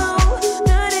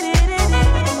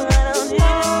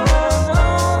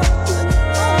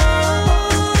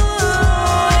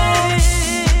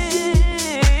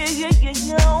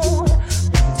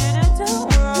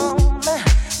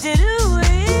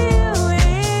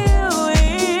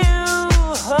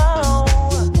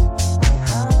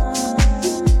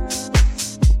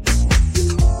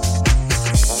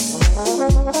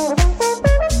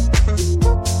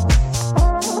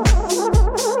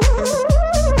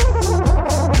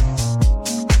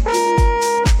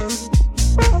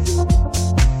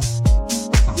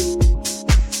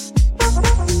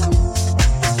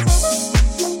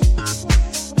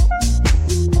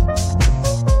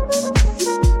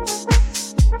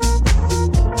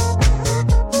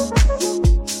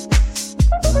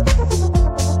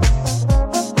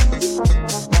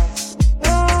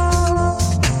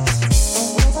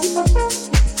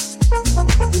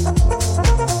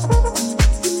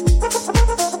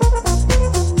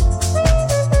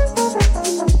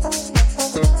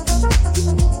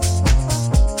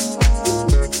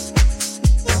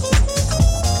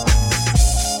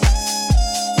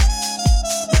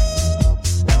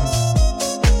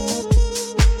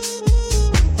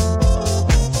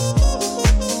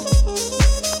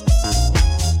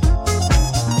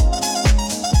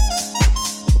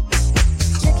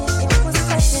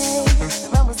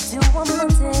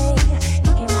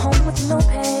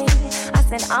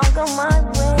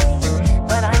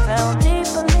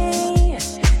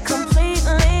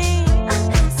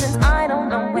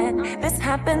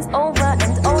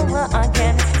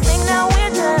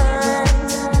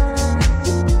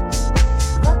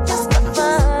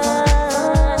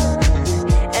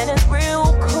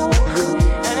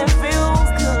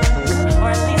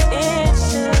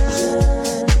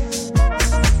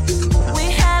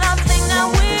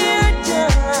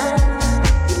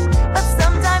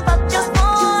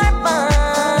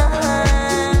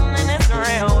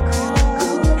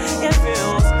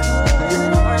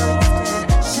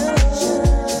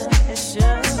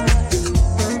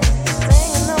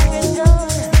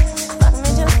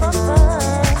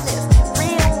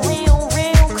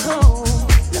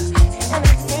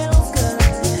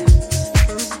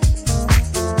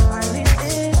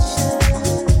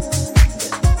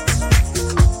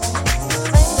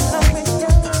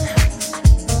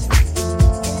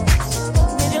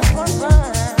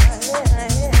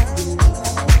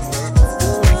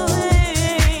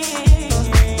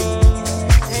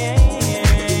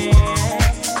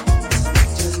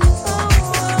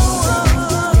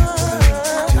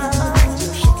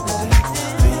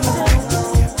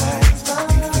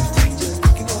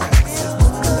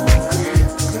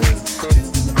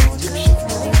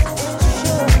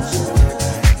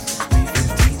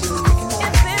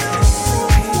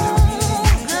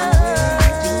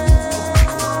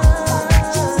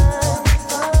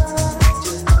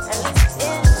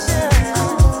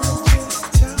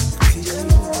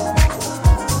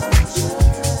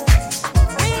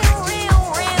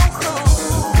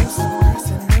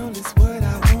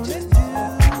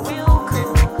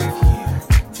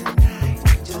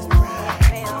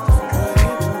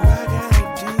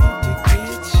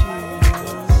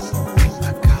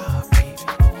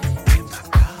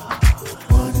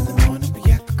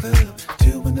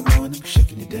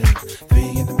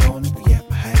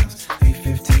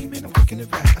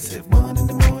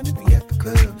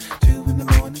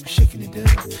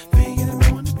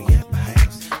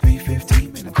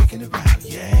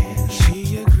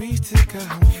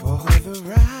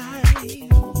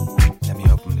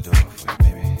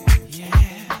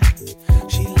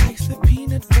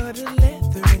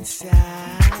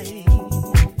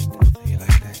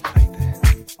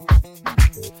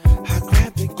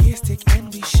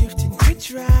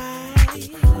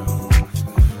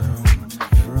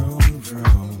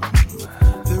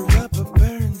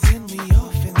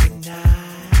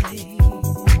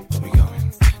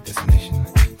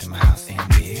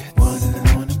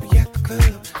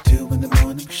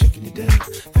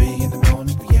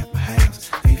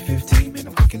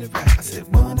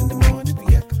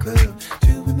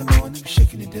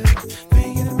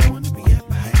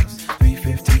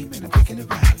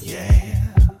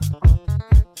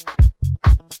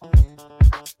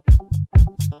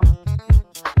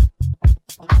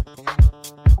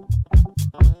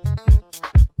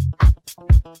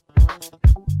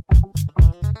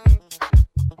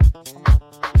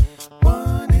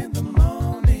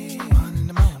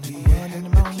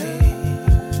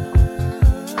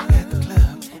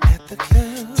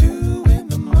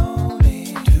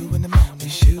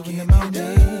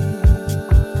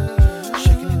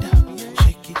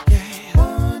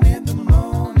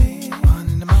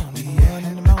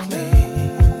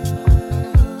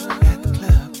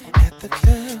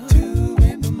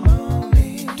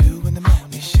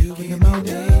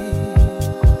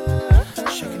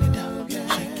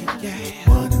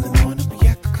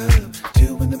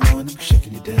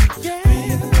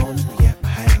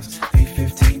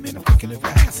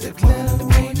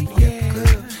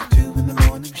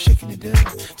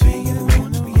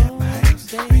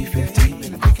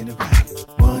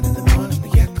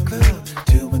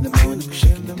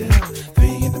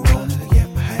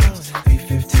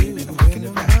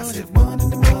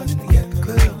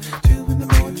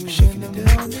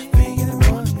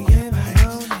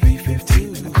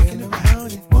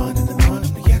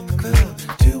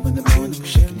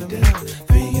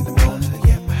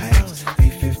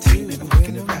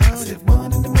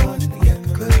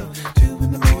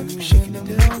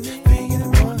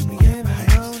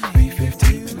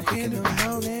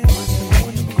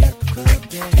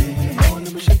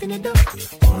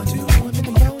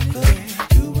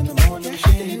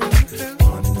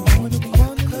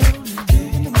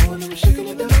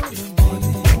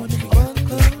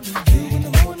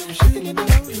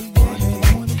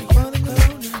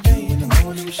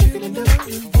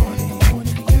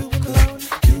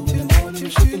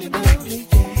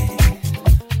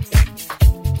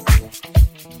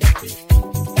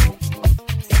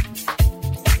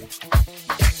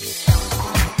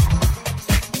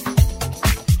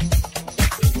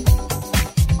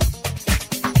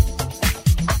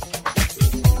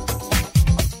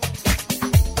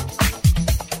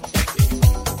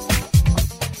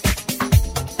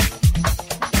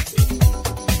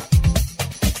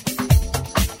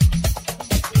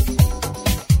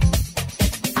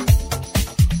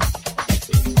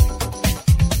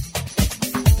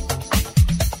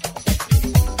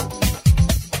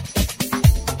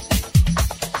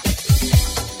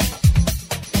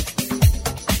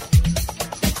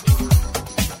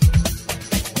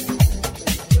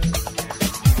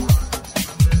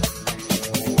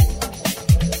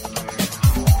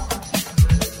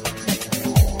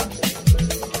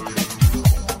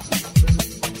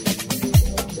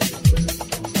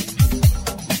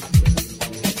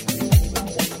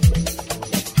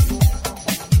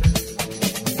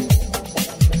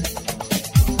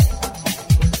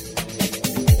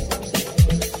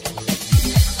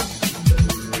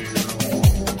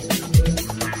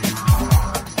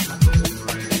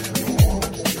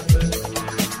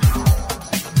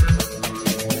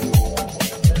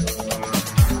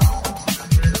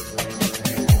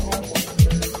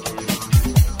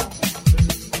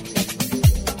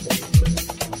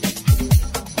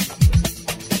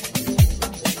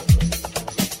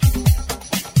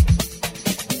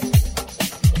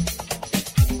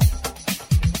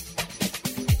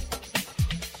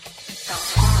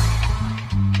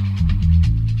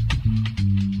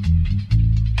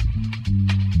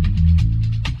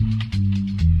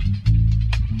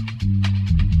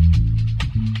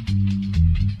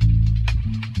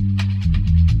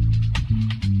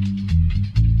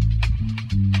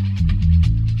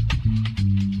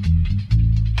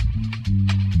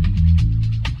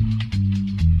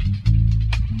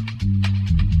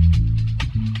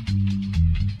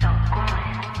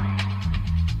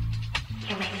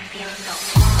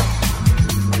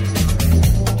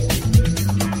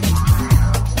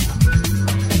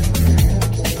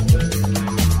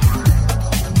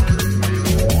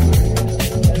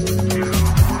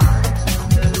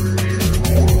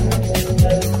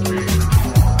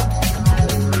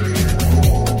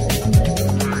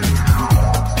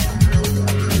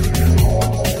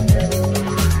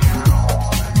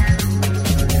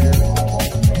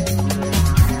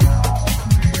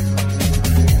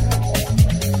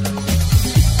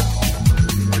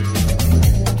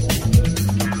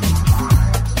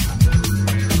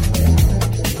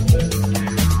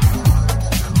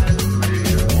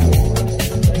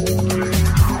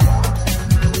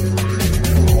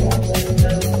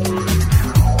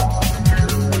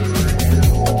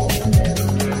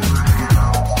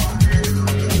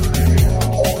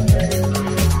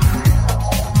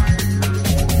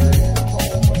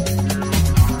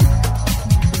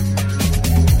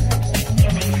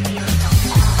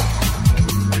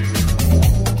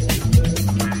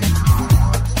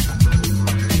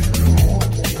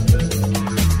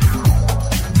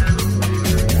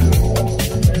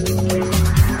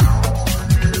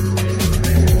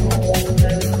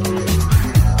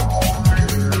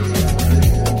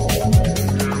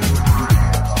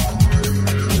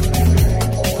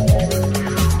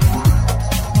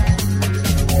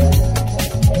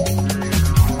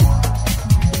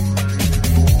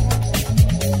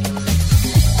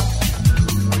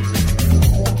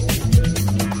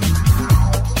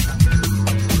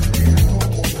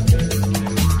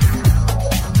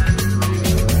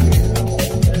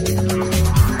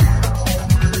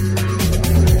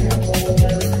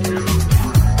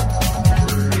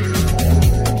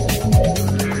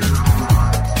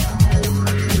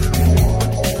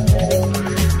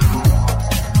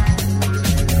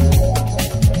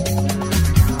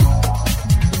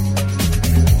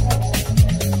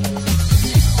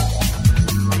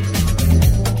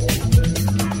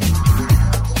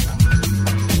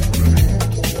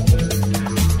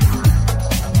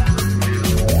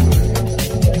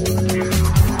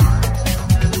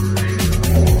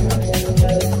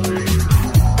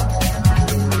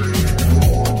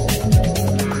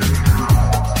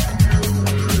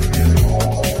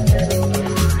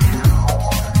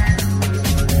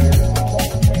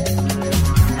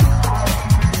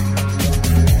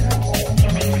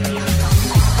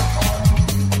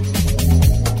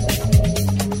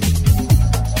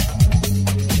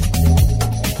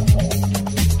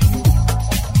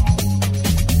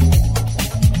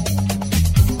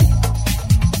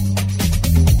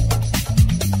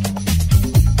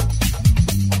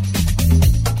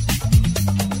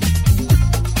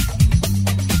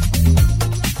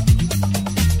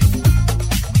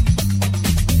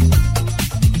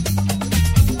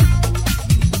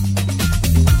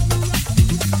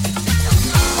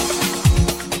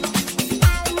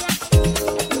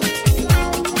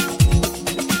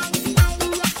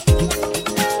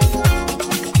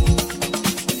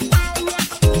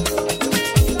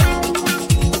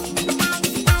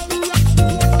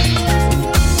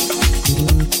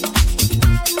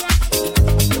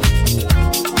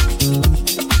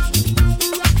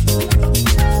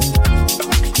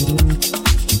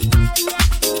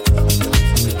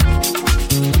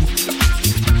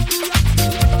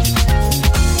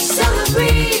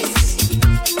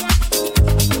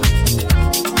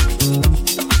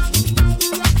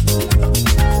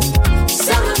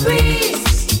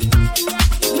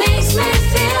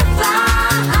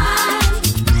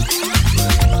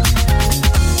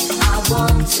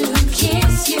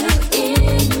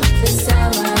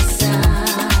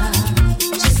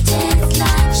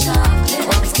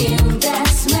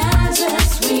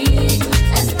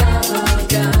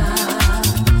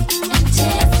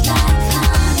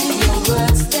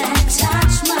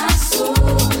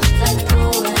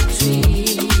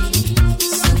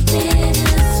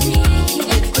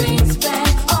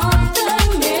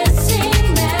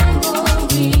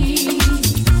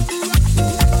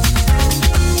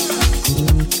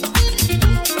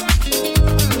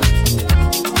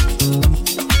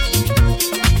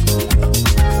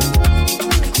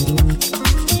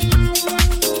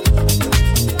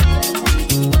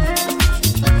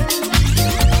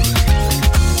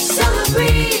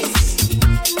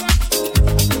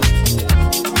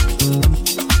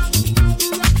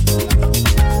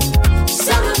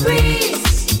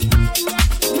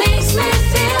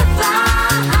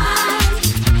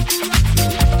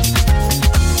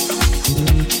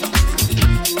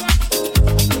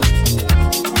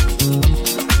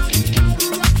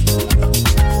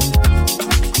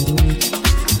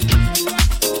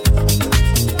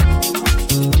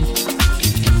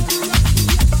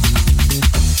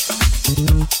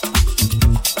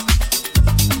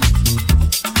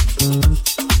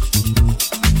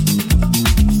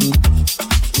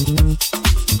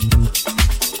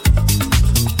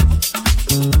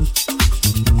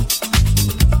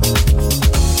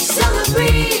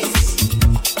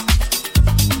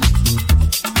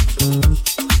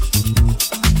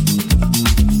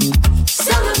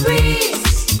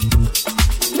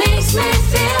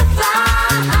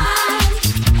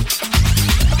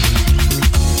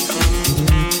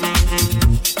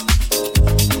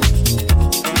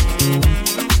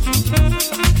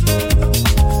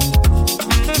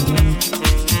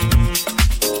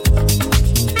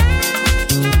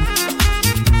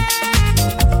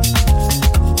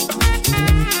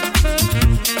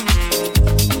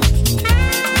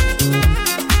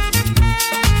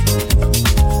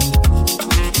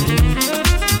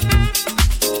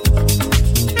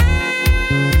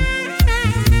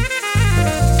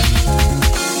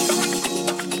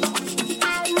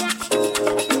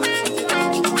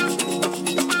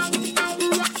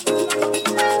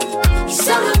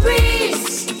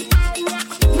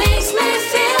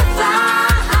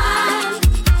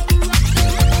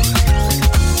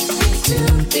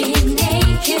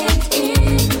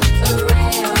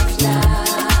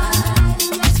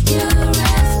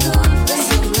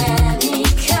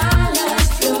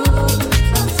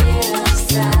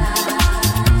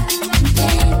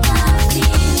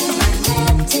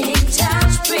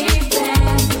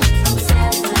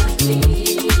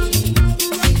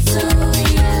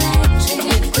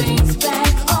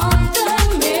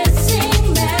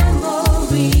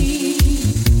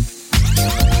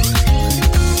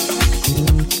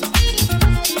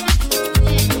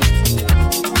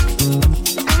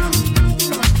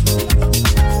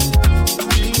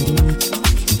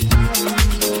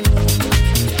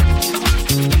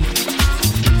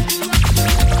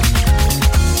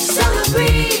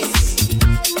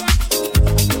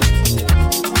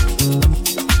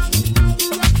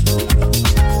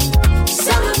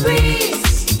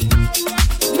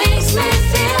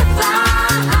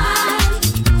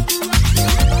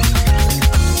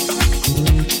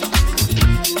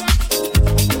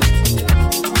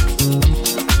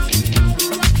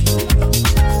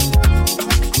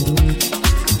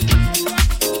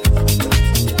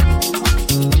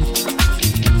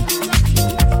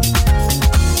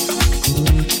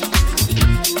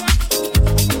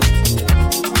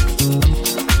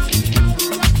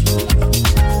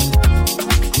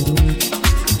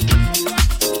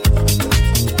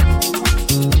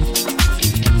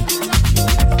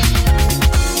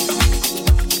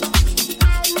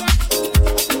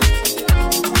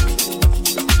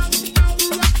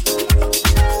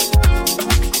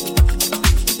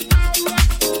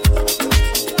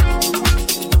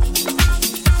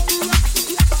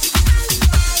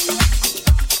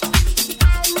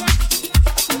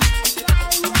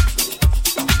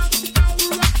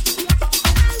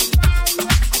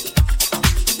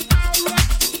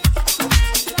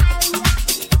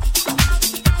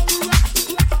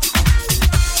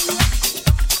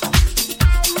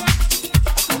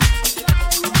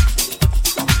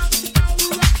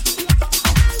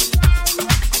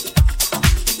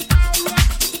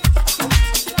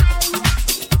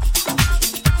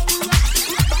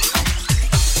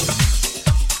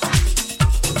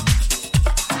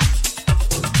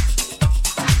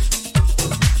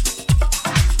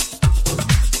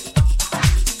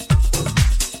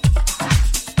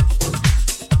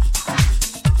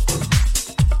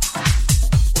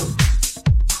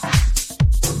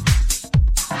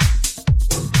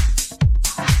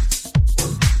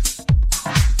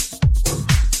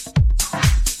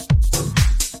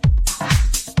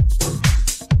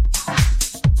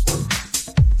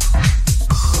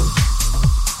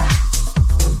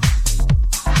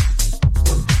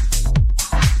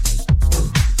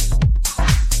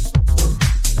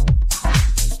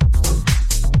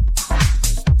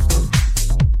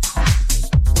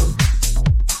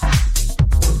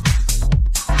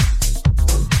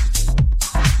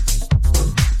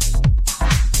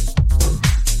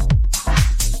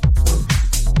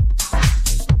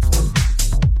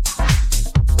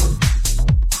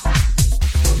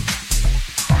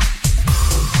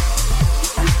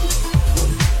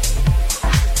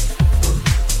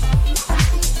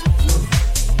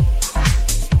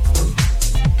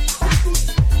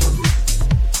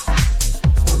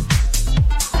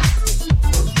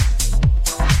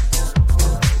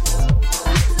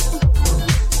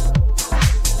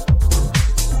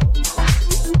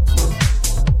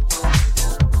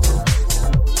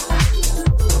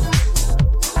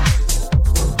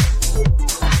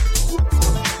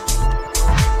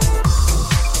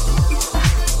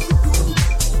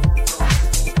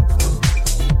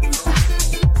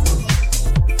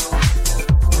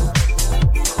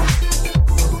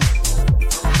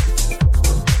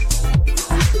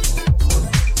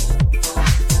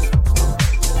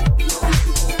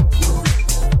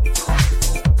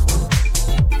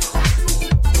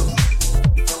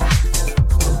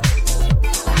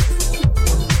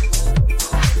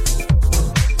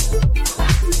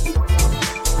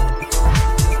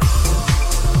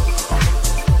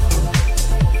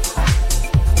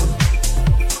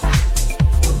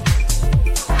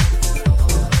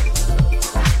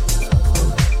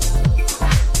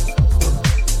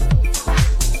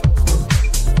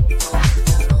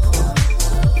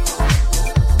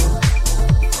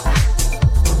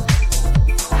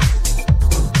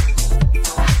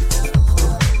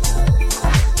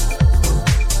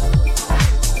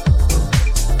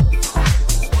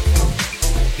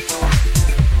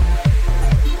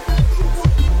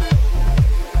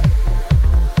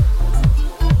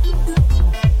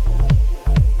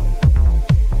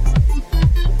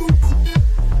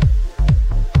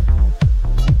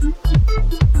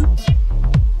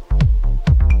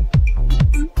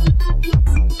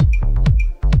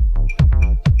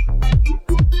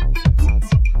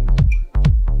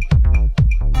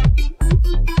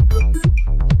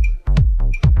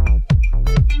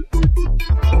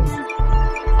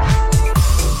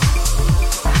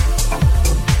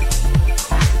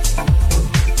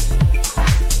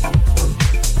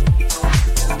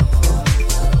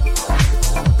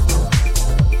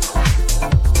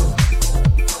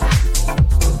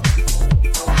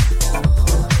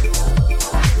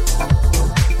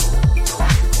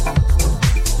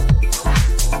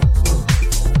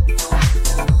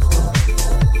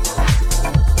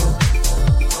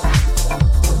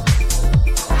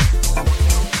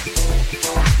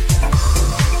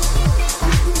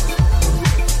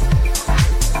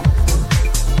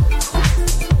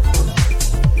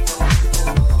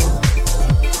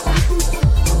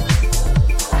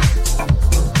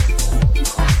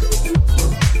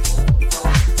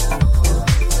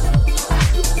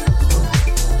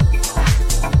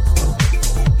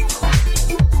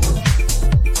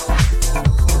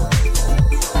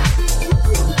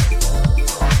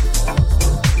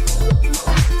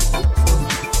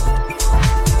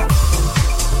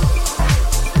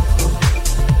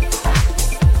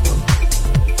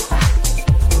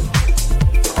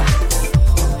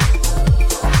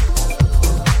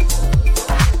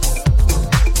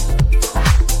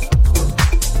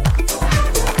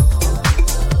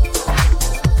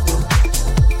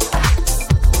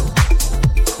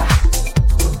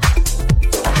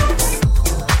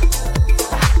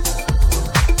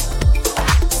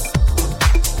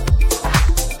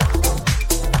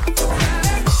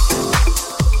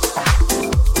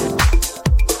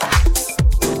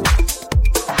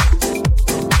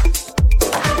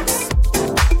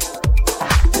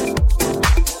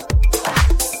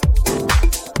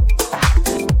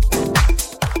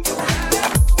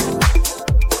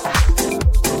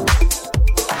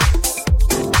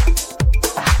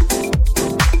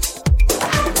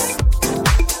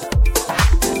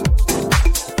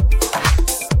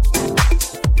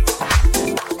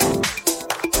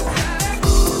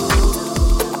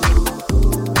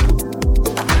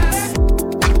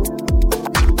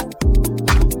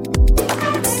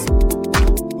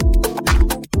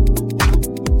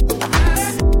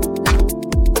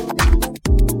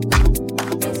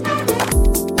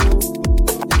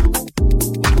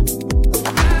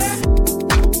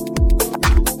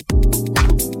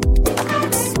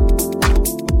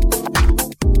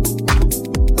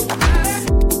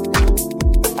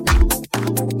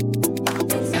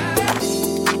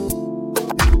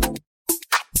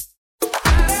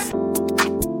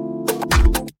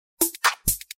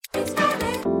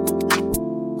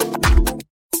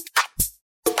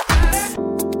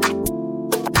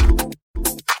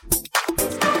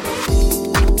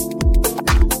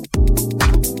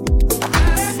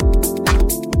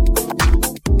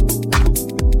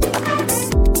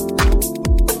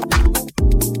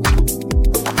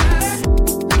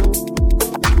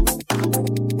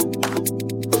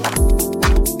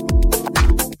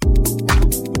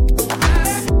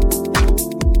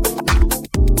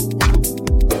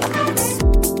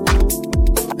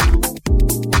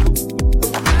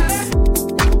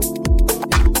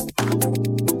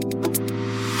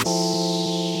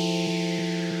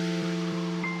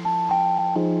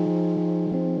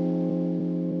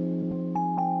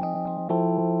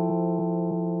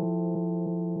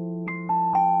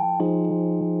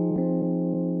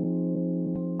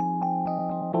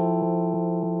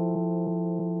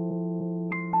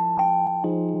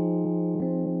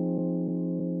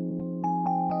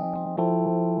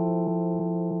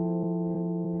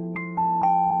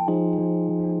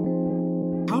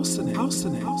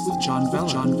 John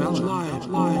Vella,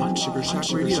 live on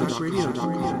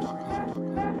SugarshackRadio.com.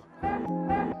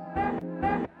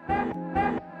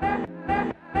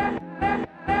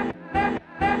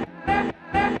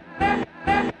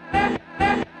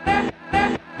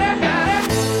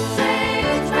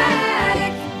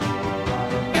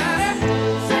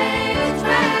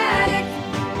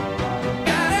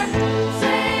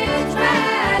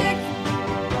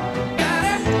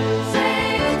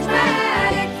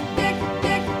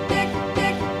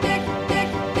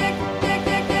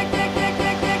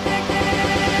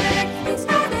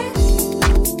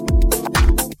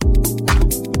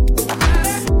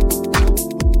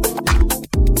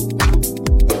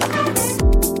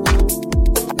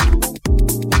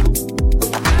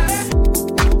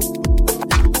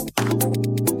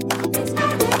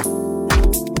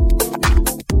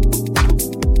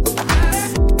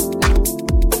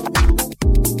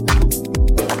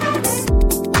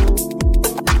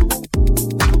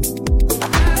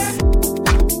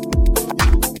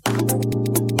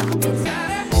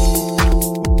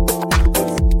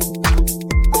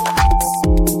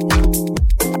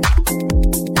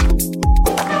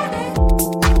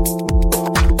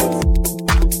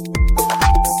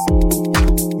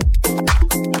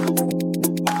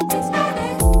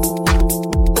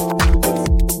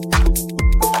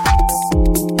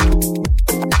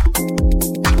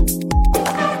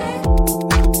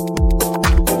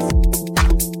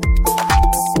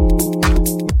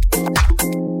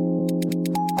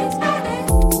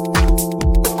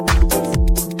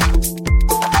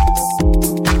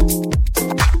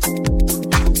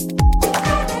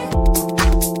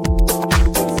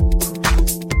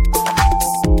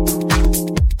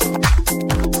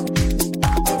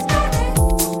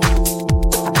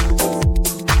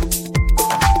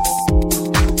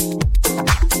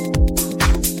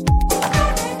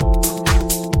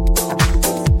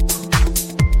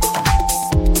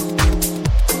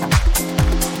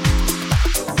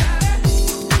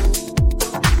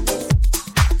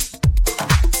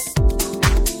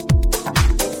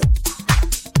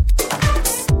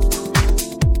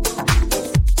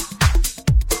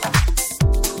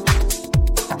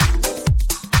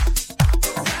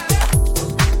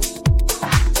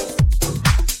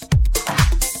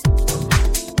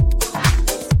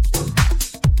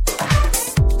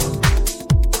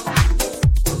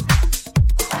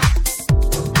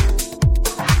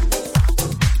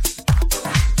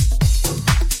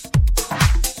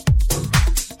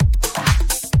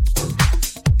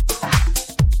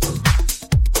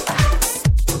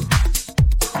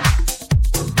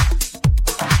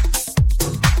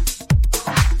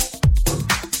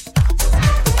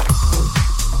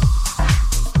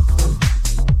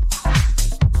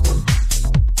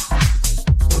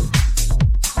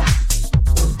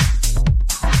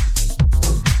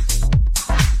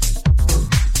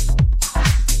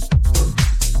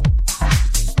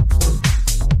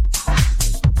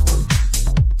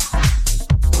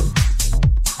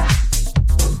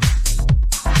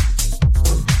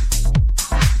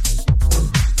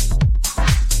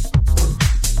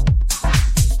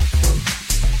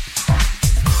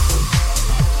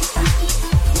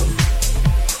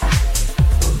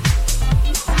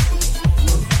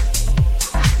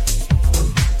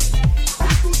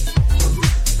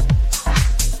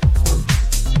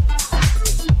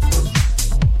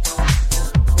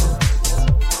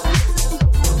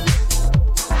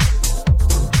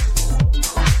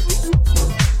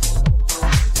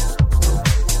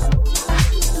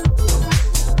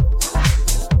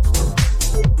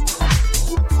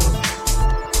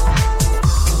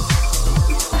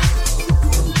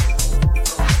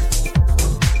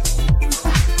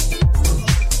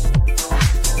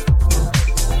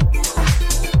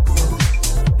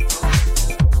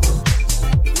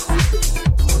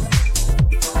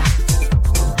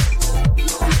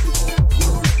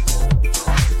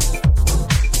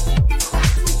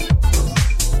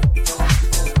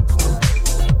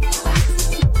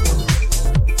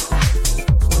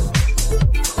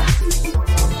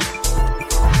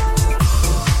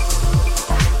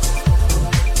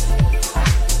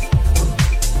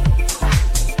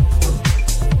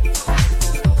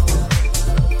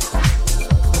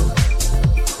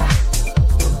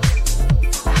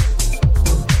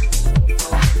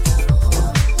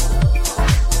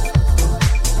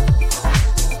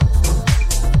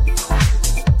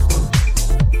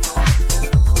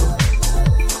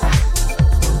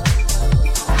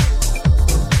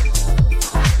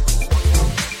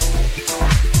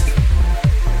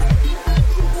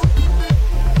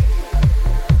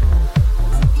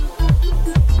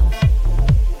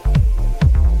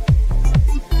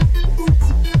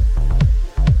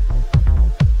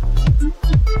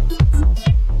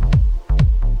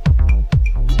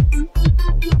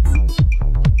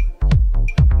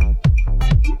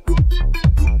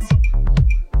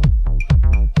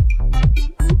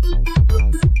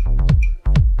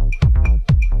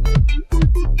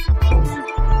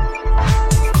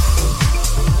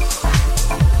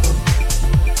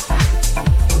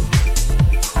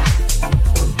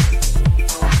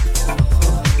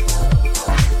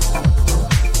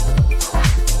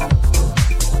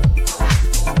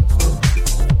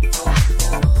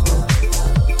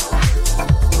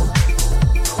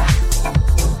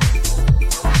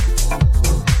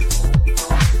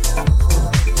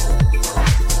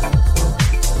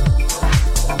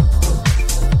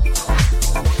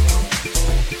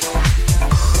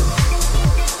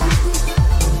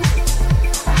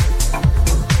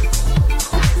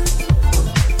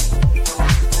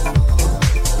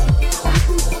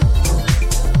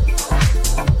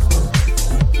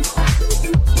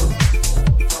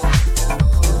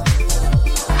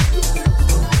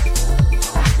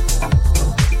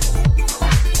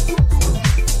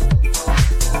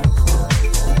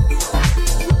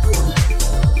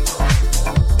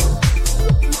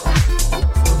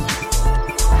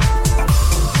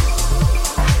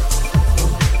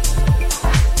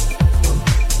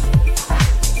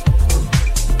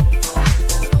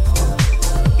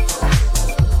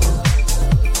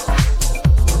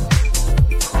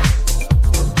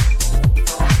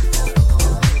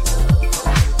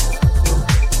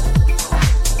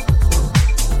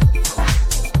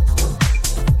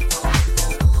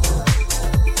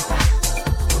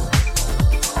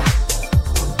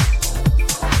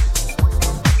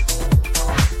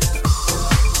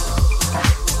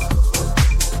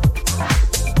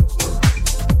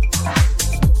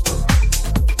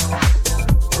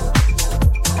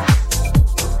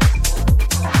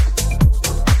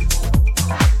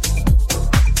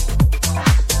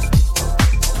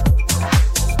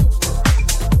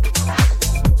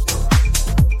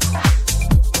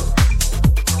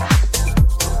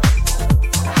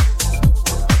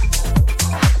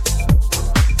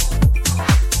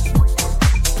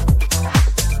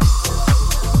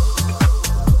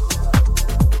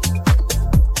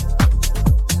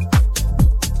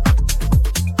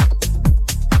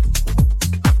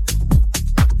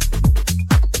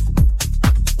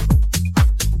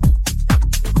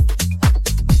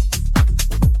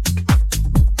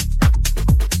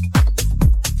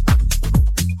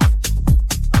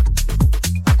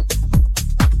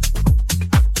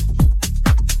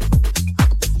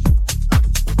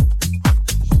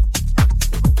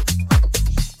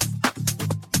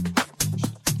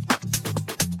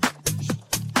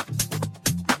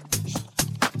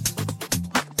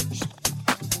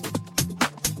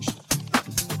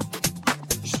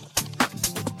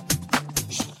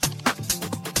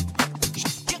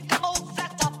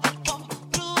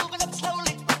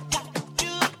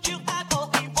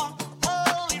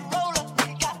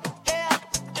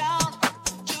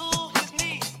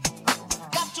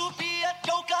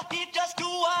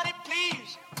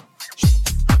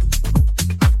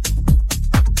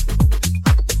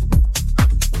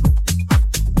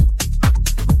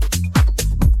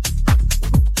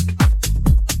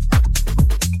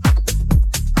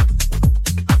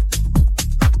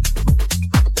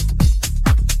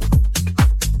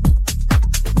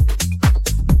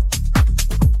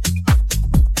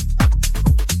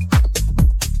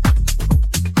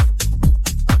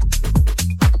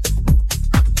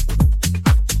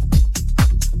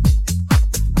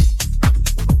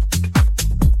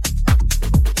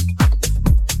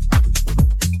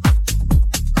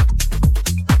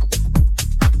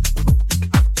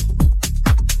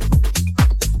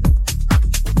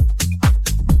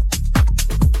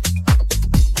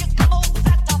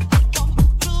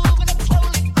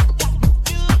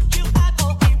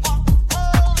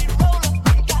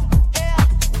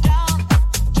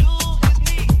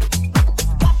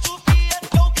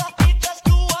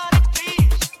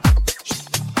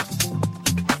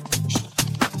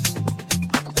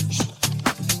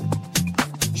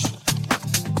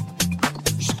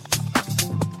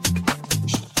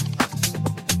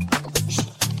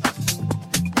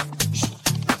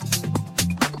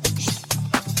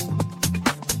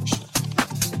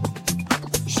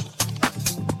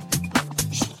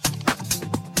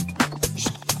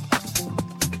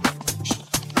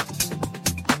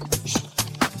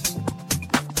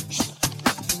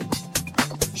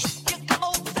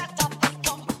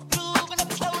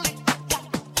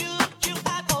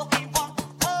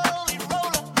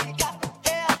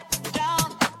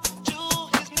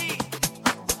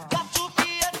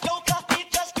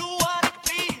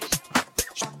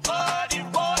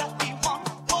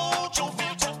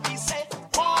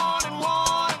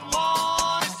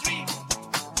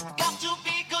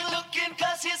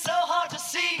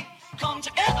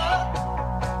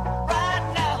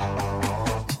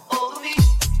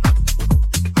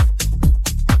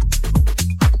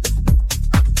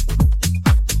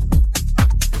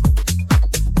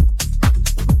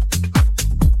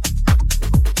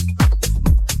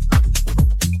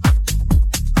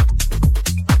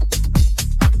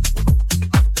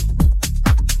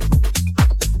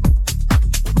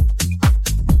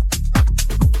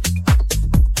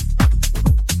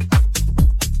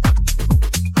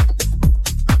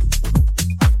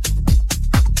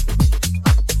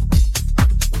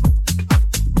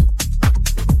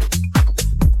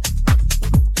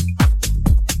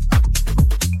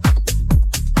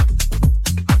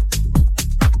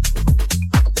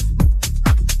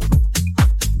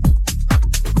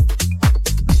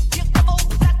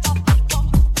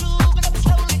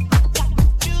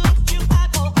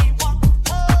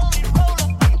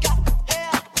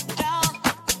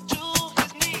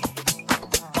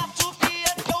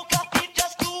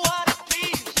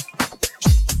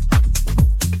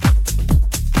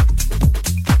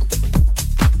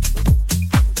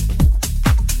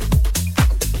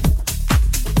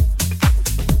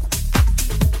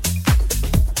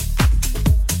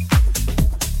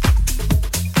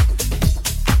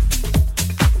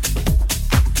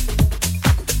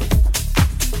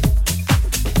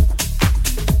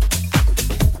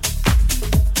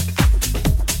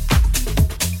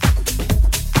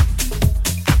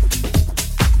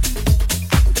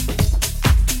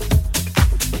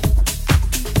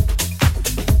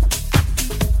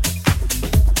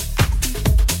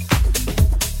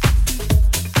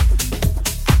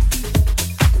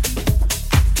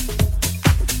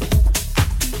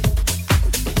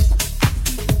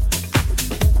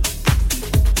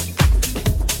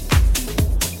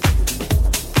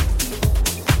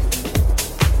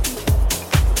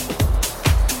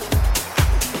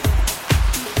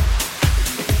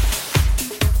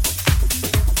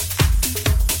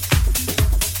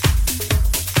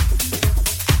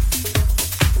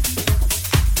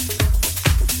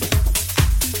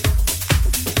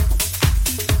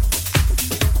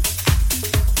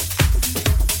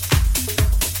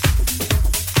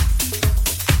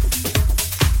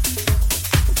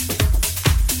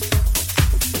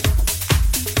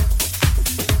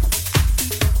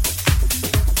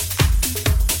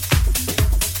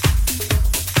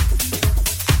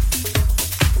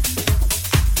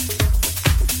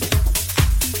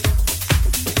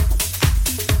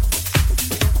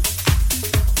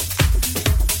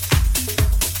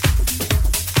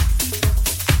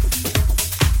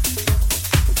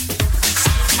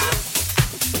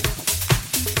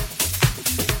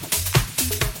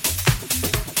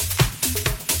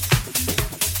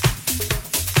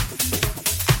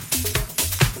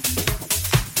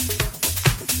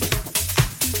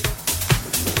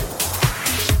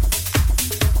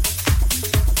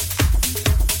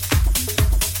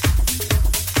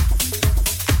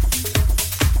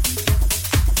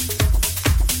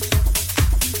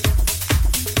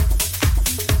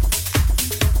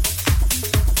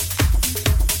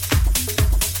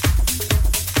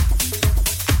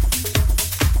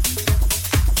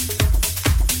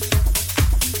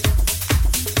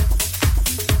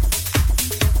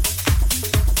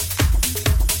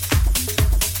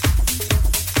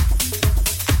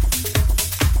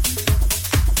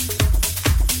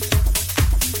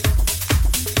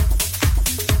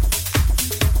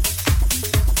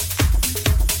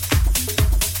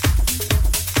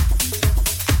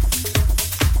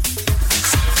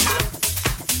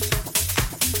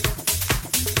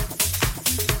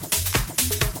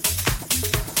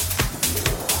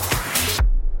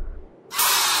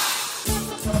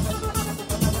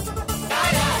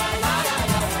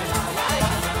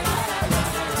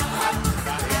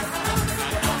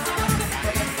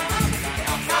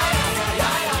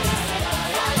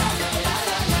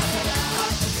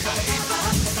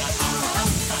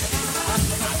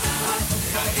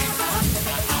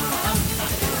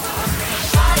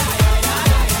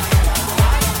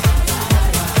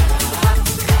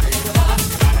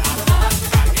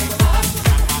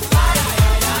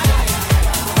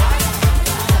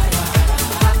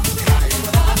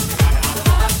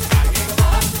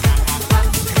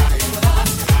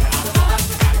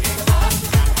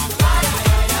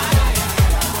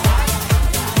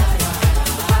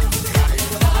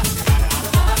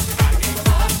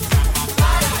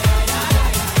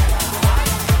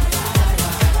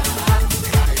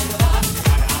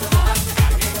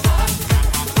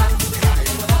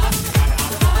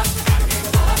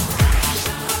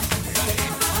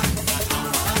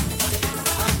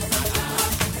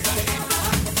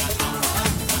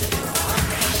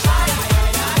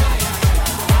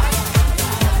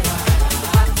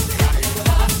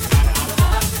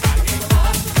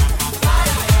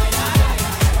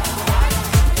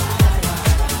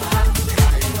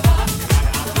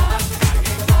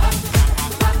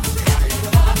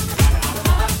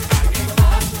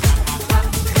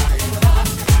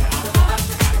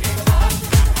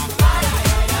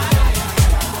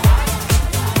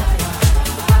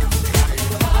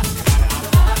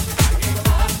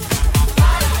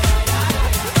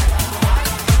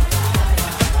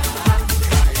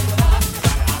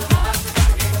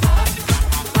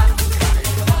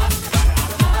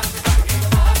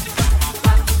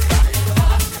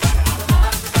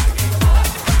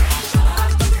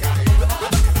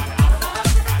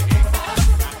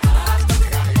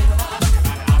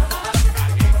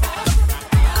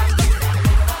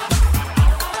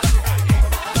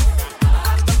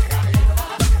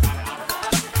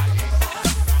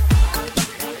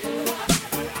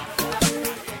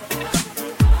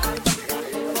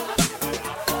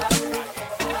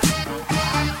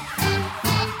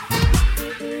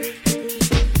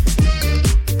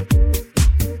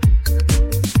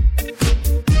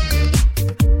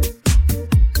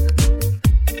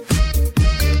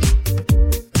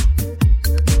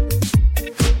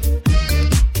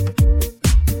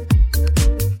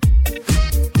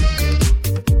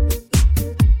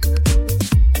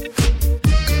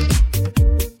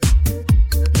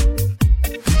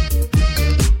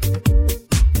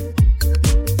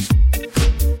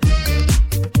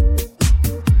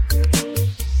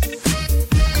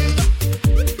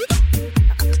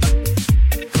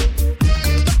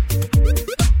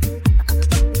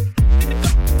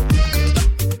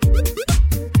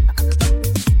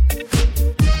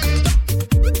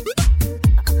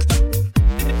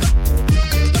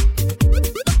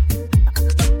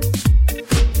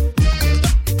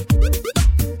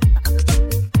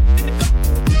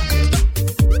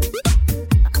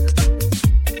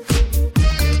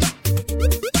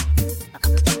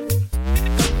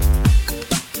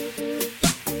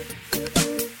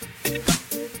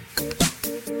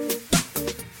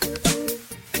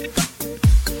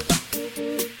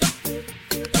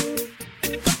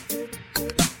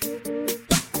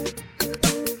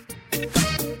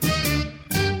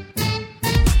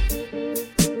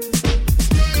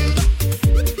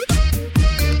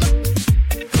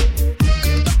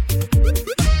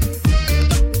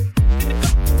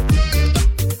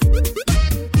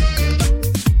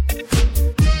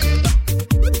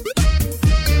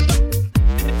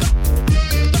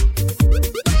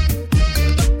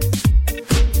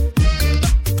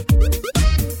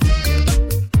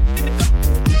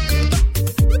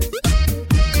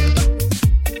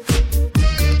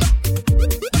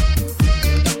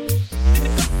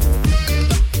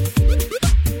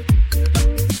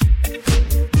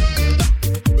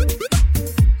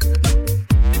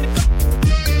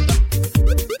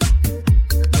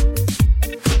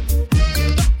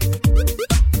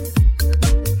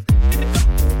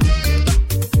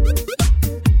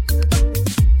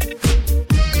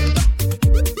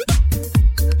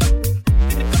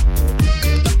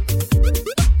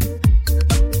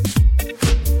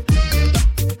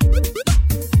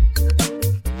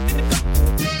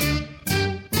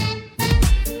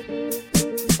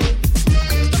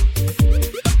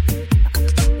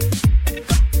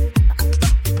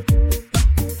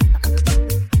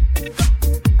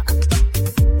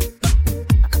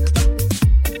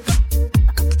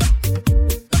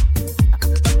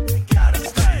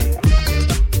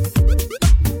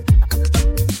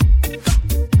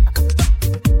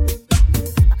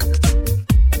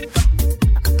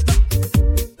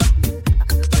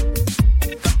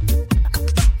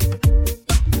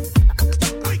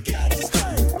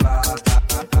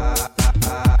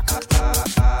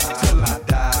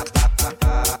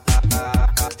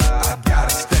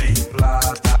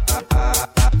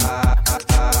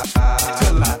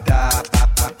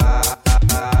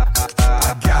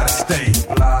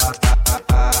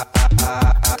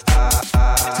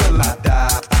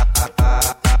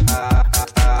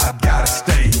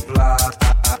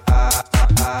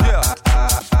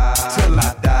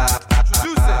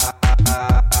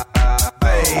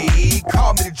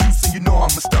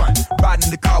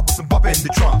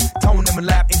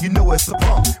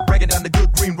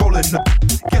 in the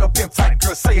get up in tight,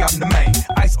 girl, say I'm the main.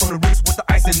 Ice on the wrist with the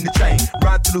ice in the chain.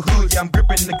 Ride through the hood, yeah, I'm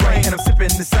gripping the grain. And I'm sipping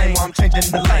the same while I'm changing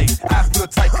the lane. Eyes real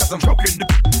tight cause I'm choking the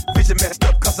vision messed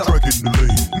up cause I'm breaking the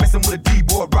lane. Messing with a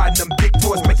D-boy, riding them big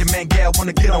toys, making man gal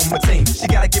wanna get on my team. She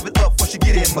gotta give it up before she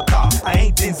get in my car. I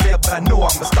ain't Denzel, but I know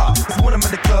I'm a star. Cause when I'm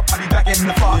in the club, I be back in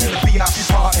the bar. In the VIP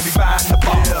bar, and be buying the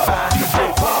bar. You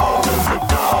say ball,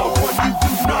 when you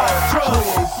do not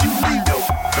trust, you leave your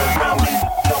around me,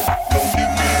 don't get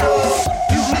me up.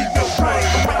 You leave your brain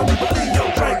around me, but leave your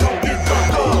brain gon' get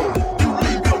fucked up. You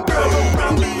leave your girl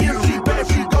around me, if she bad,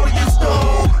 she gon' get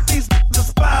stoned. These the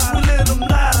spies, we let them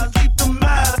lie, keep them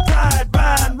eyes tied,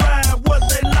 ride what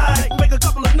they like. Make a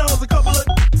couple of no's, a couple of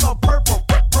all purple,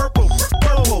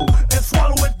 and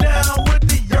swallow it down with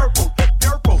the yerple.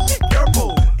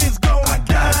 It's going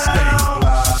down.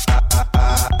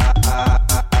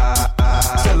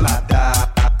 Till I die.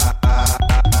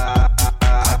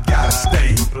 I gotta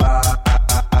stay fly.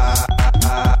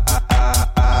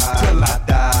 Till I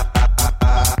die.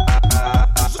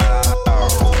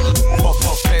 Puff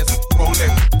fast, roll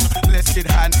it. Let's get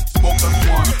high and smoke us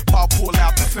one. Paul pull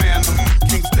out the phantom.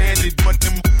 Can't stand it, but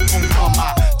them gon' come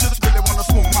out. Just really wanna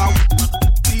smoke my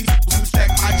these and stack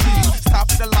my cheese. Stop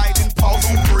at the light and pause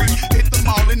on free. Hit the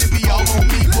mall and it be all on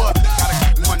me. But gotta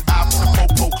keep one eye for the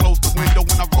popo. Close the window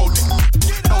when I roll it.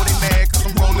 Know they mad cause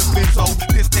I'm rolling benzo.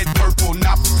 This that purple,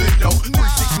 not the window.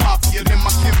 3-6 Mafia, then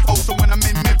my kinfo. So when I'm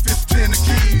in Memphis,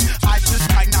 Tennessee, I just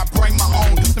might not bring my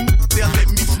own. Just they'll let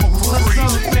me smoke for free.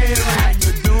 What's up, man? How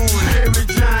you doing? Every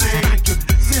Johnny.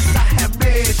 Since I have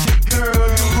met you,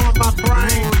 girl, you on my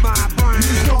brain.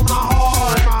 You stole my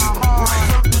heart. Right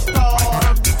from the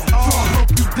start. So I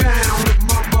broke you down with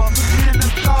my motherfucking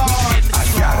thoughts. I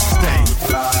gotta stay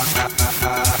fly.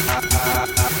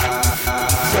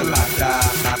 Till I die.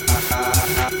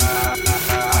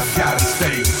 I gotta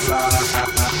stay fly.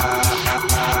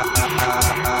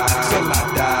 Till I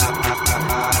die.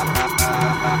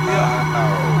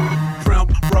 Yeah. Prim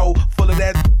roll full of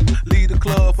that. Lead the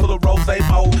club full of rose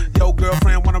mo. Yo,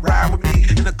 girlfriend wanna ride with me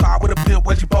in the car with a pimp.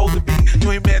 Where she supposed to be?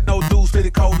 You ain't met no dudes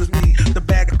pretty cold as me. The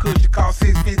bag of cushion cost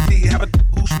 $6.50. Have a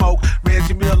who smoke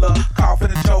Reggie Miller,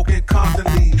 coughing and choking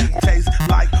constantly. Tastes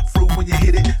like fruit when you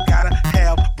hit it. Gotta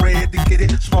have bread to get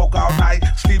it. Smoke all night,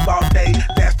 sleep all day.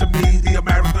 That's to me the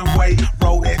American way.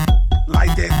 Roll that,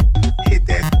 like that, hit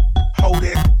that, hold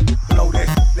that, blow that.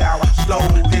 Now slow,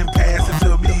 then pass it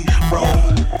to me. Roll.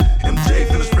 MJ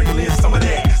finna sprinkle in some of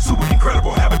that. Super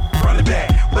incredible, have it running back.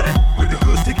 With the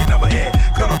good sticky number head.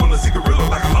 Cut up on a cigarillo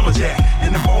like a lumberjack.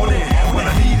 In the morning, when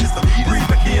I need is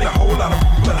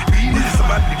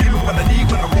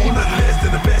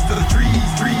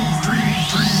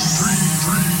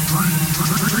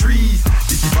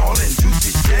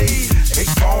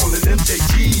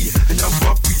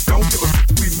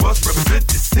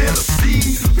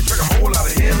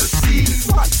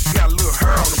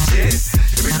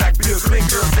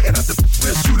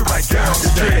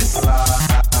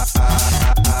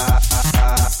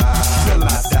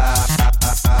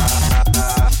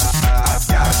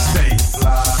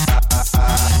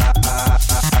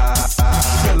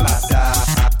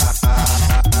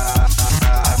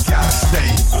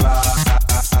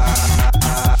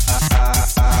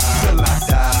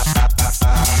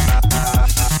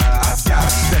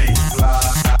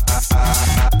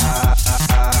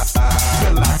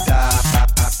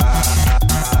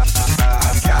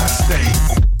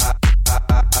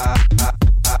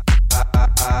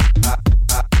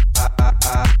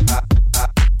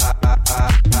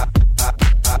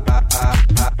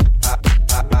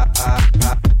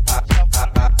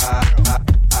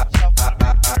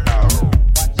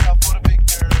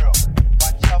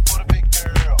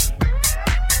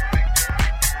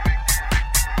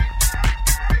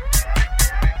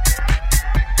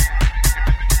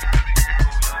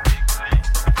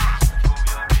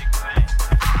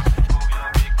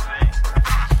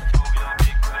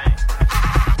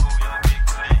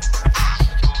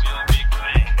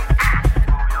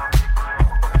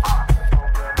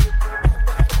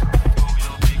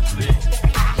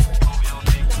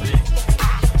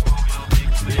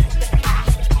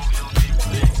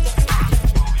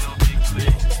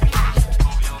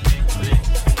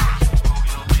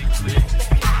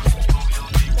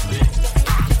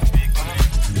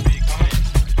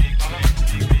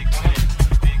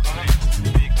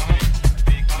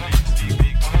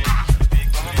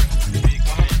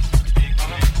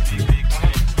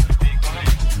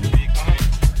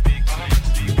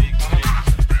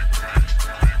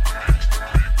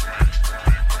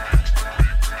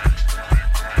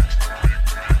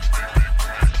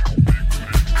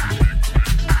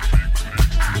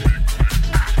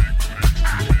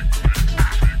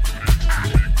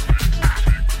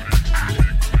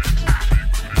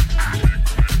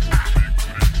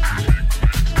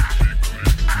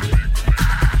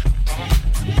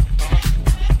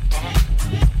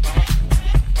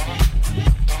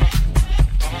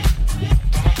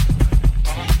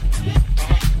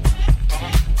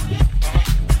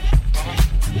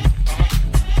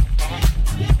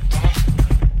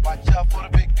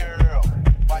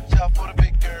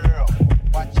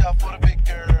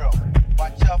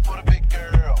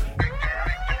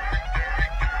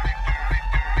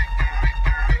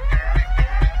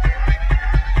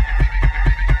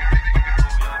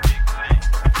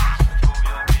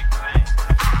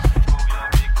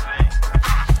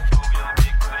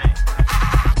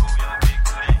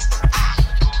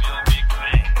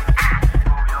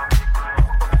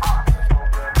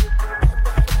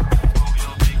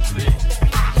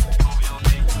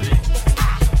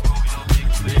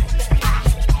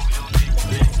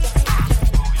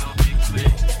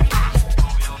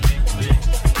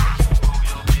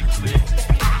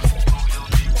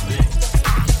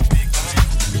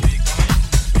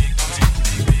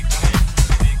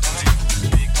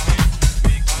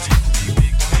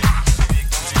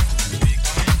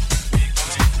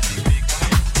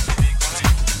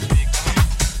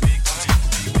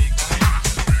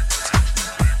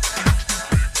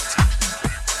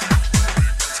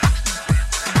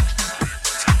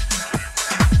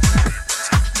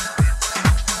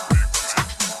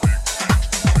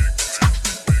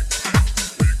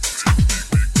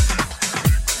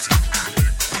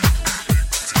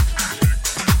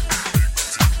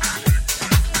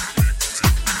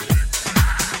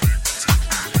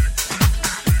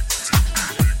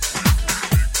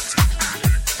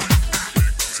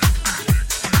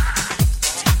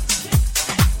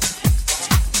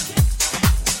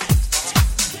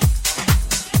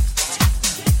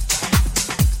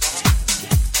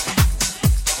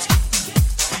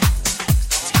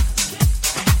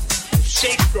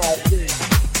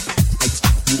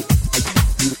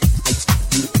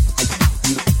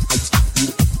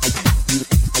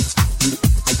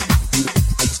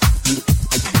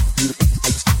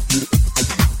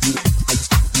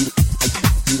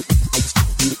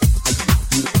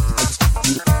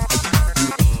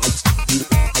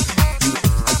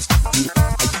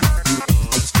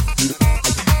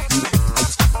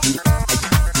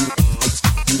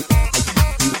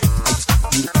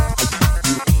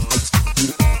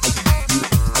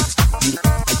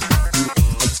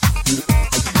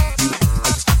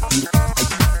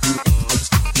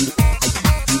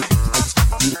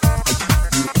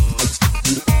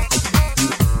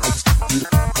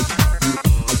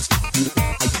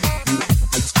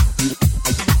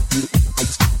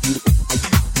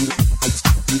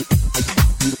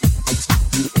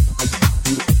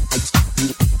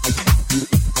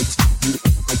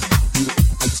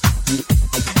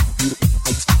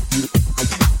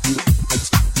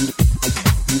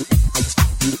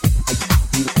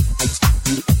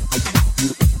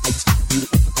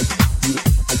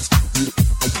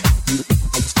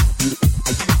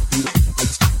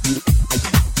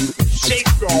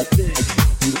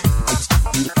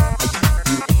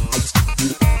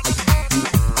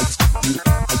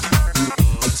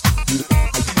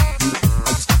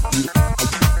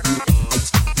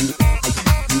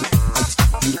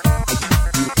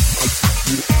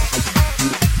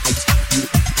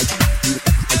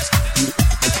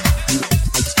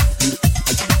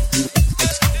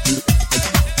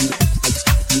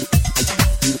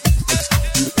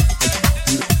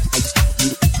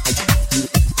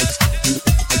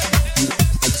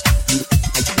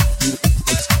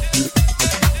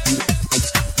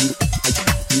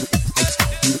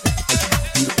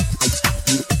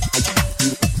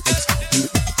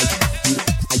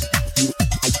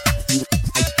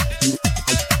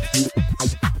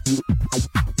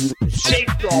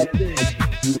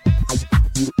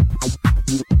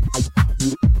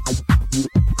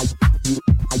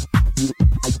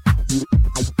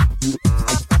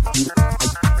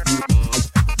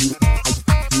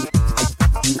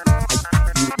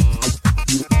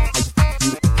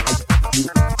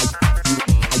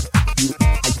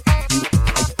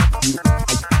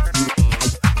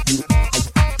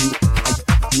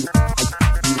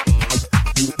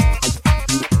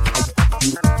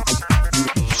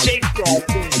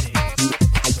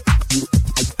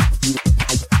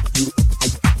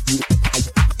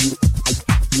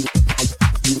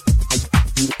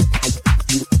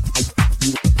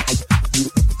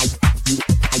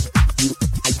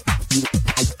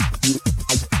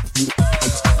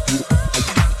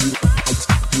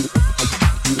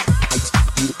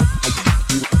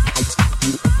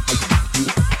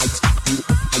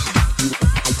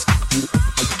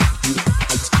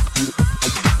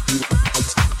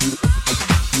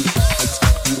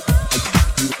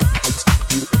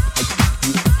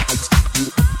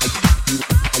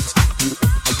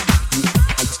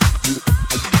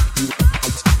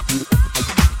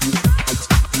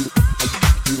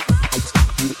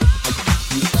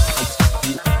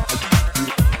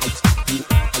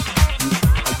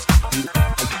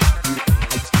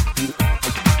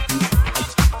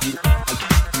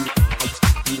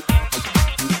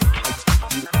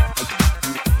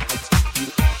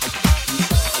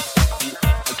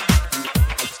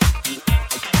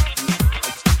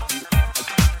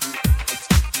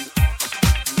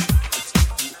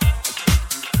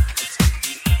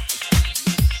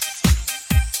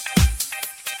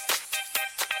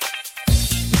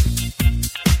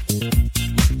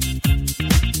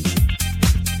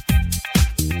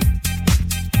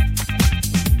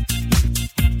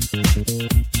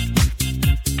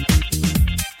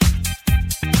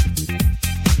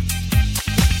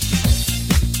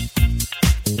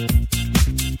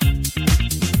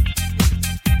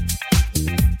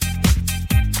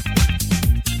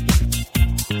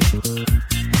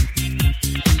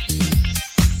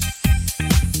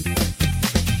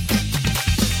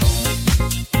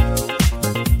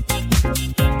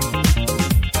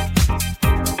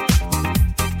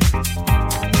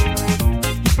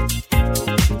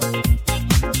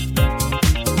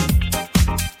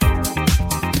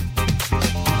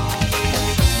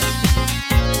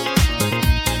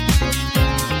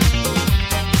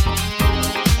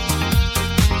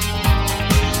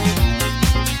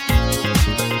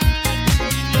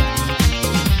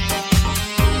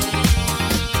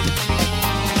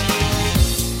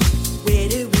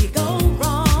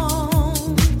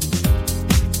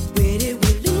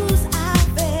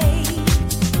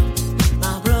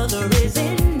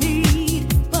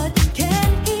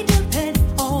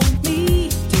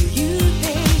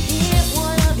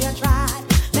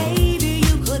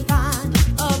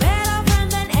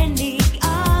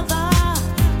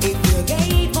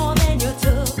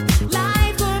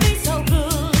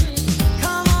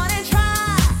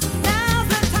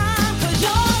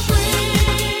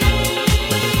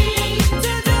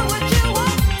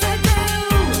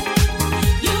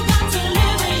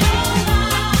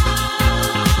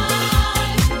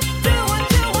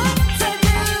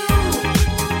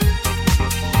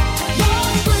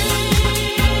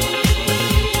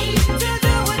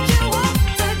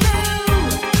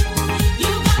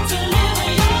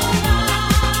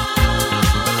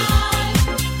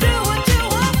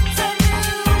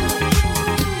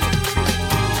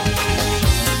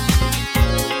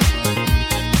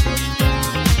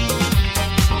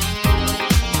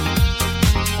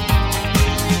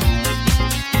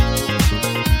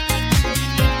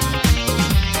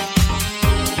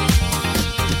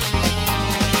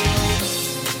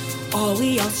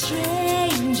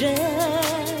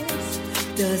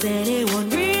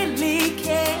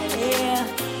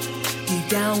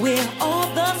down we're all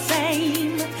the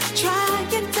same. Trying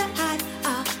to hide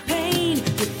our pain.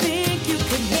 You think you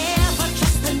could never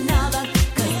trust another,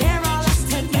 'cause they're all us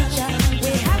to nature.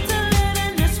 We have to live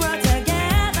in this world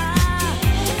together.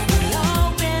 We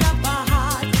open up our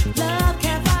hearts, love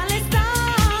can finally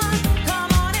start.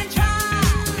 Come on and try,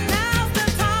 now's the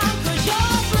time, 'cause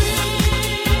you're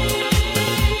free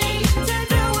to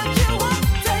do what you want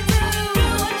to do.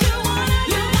 What you wanna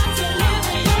do. You got to live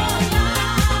in your life.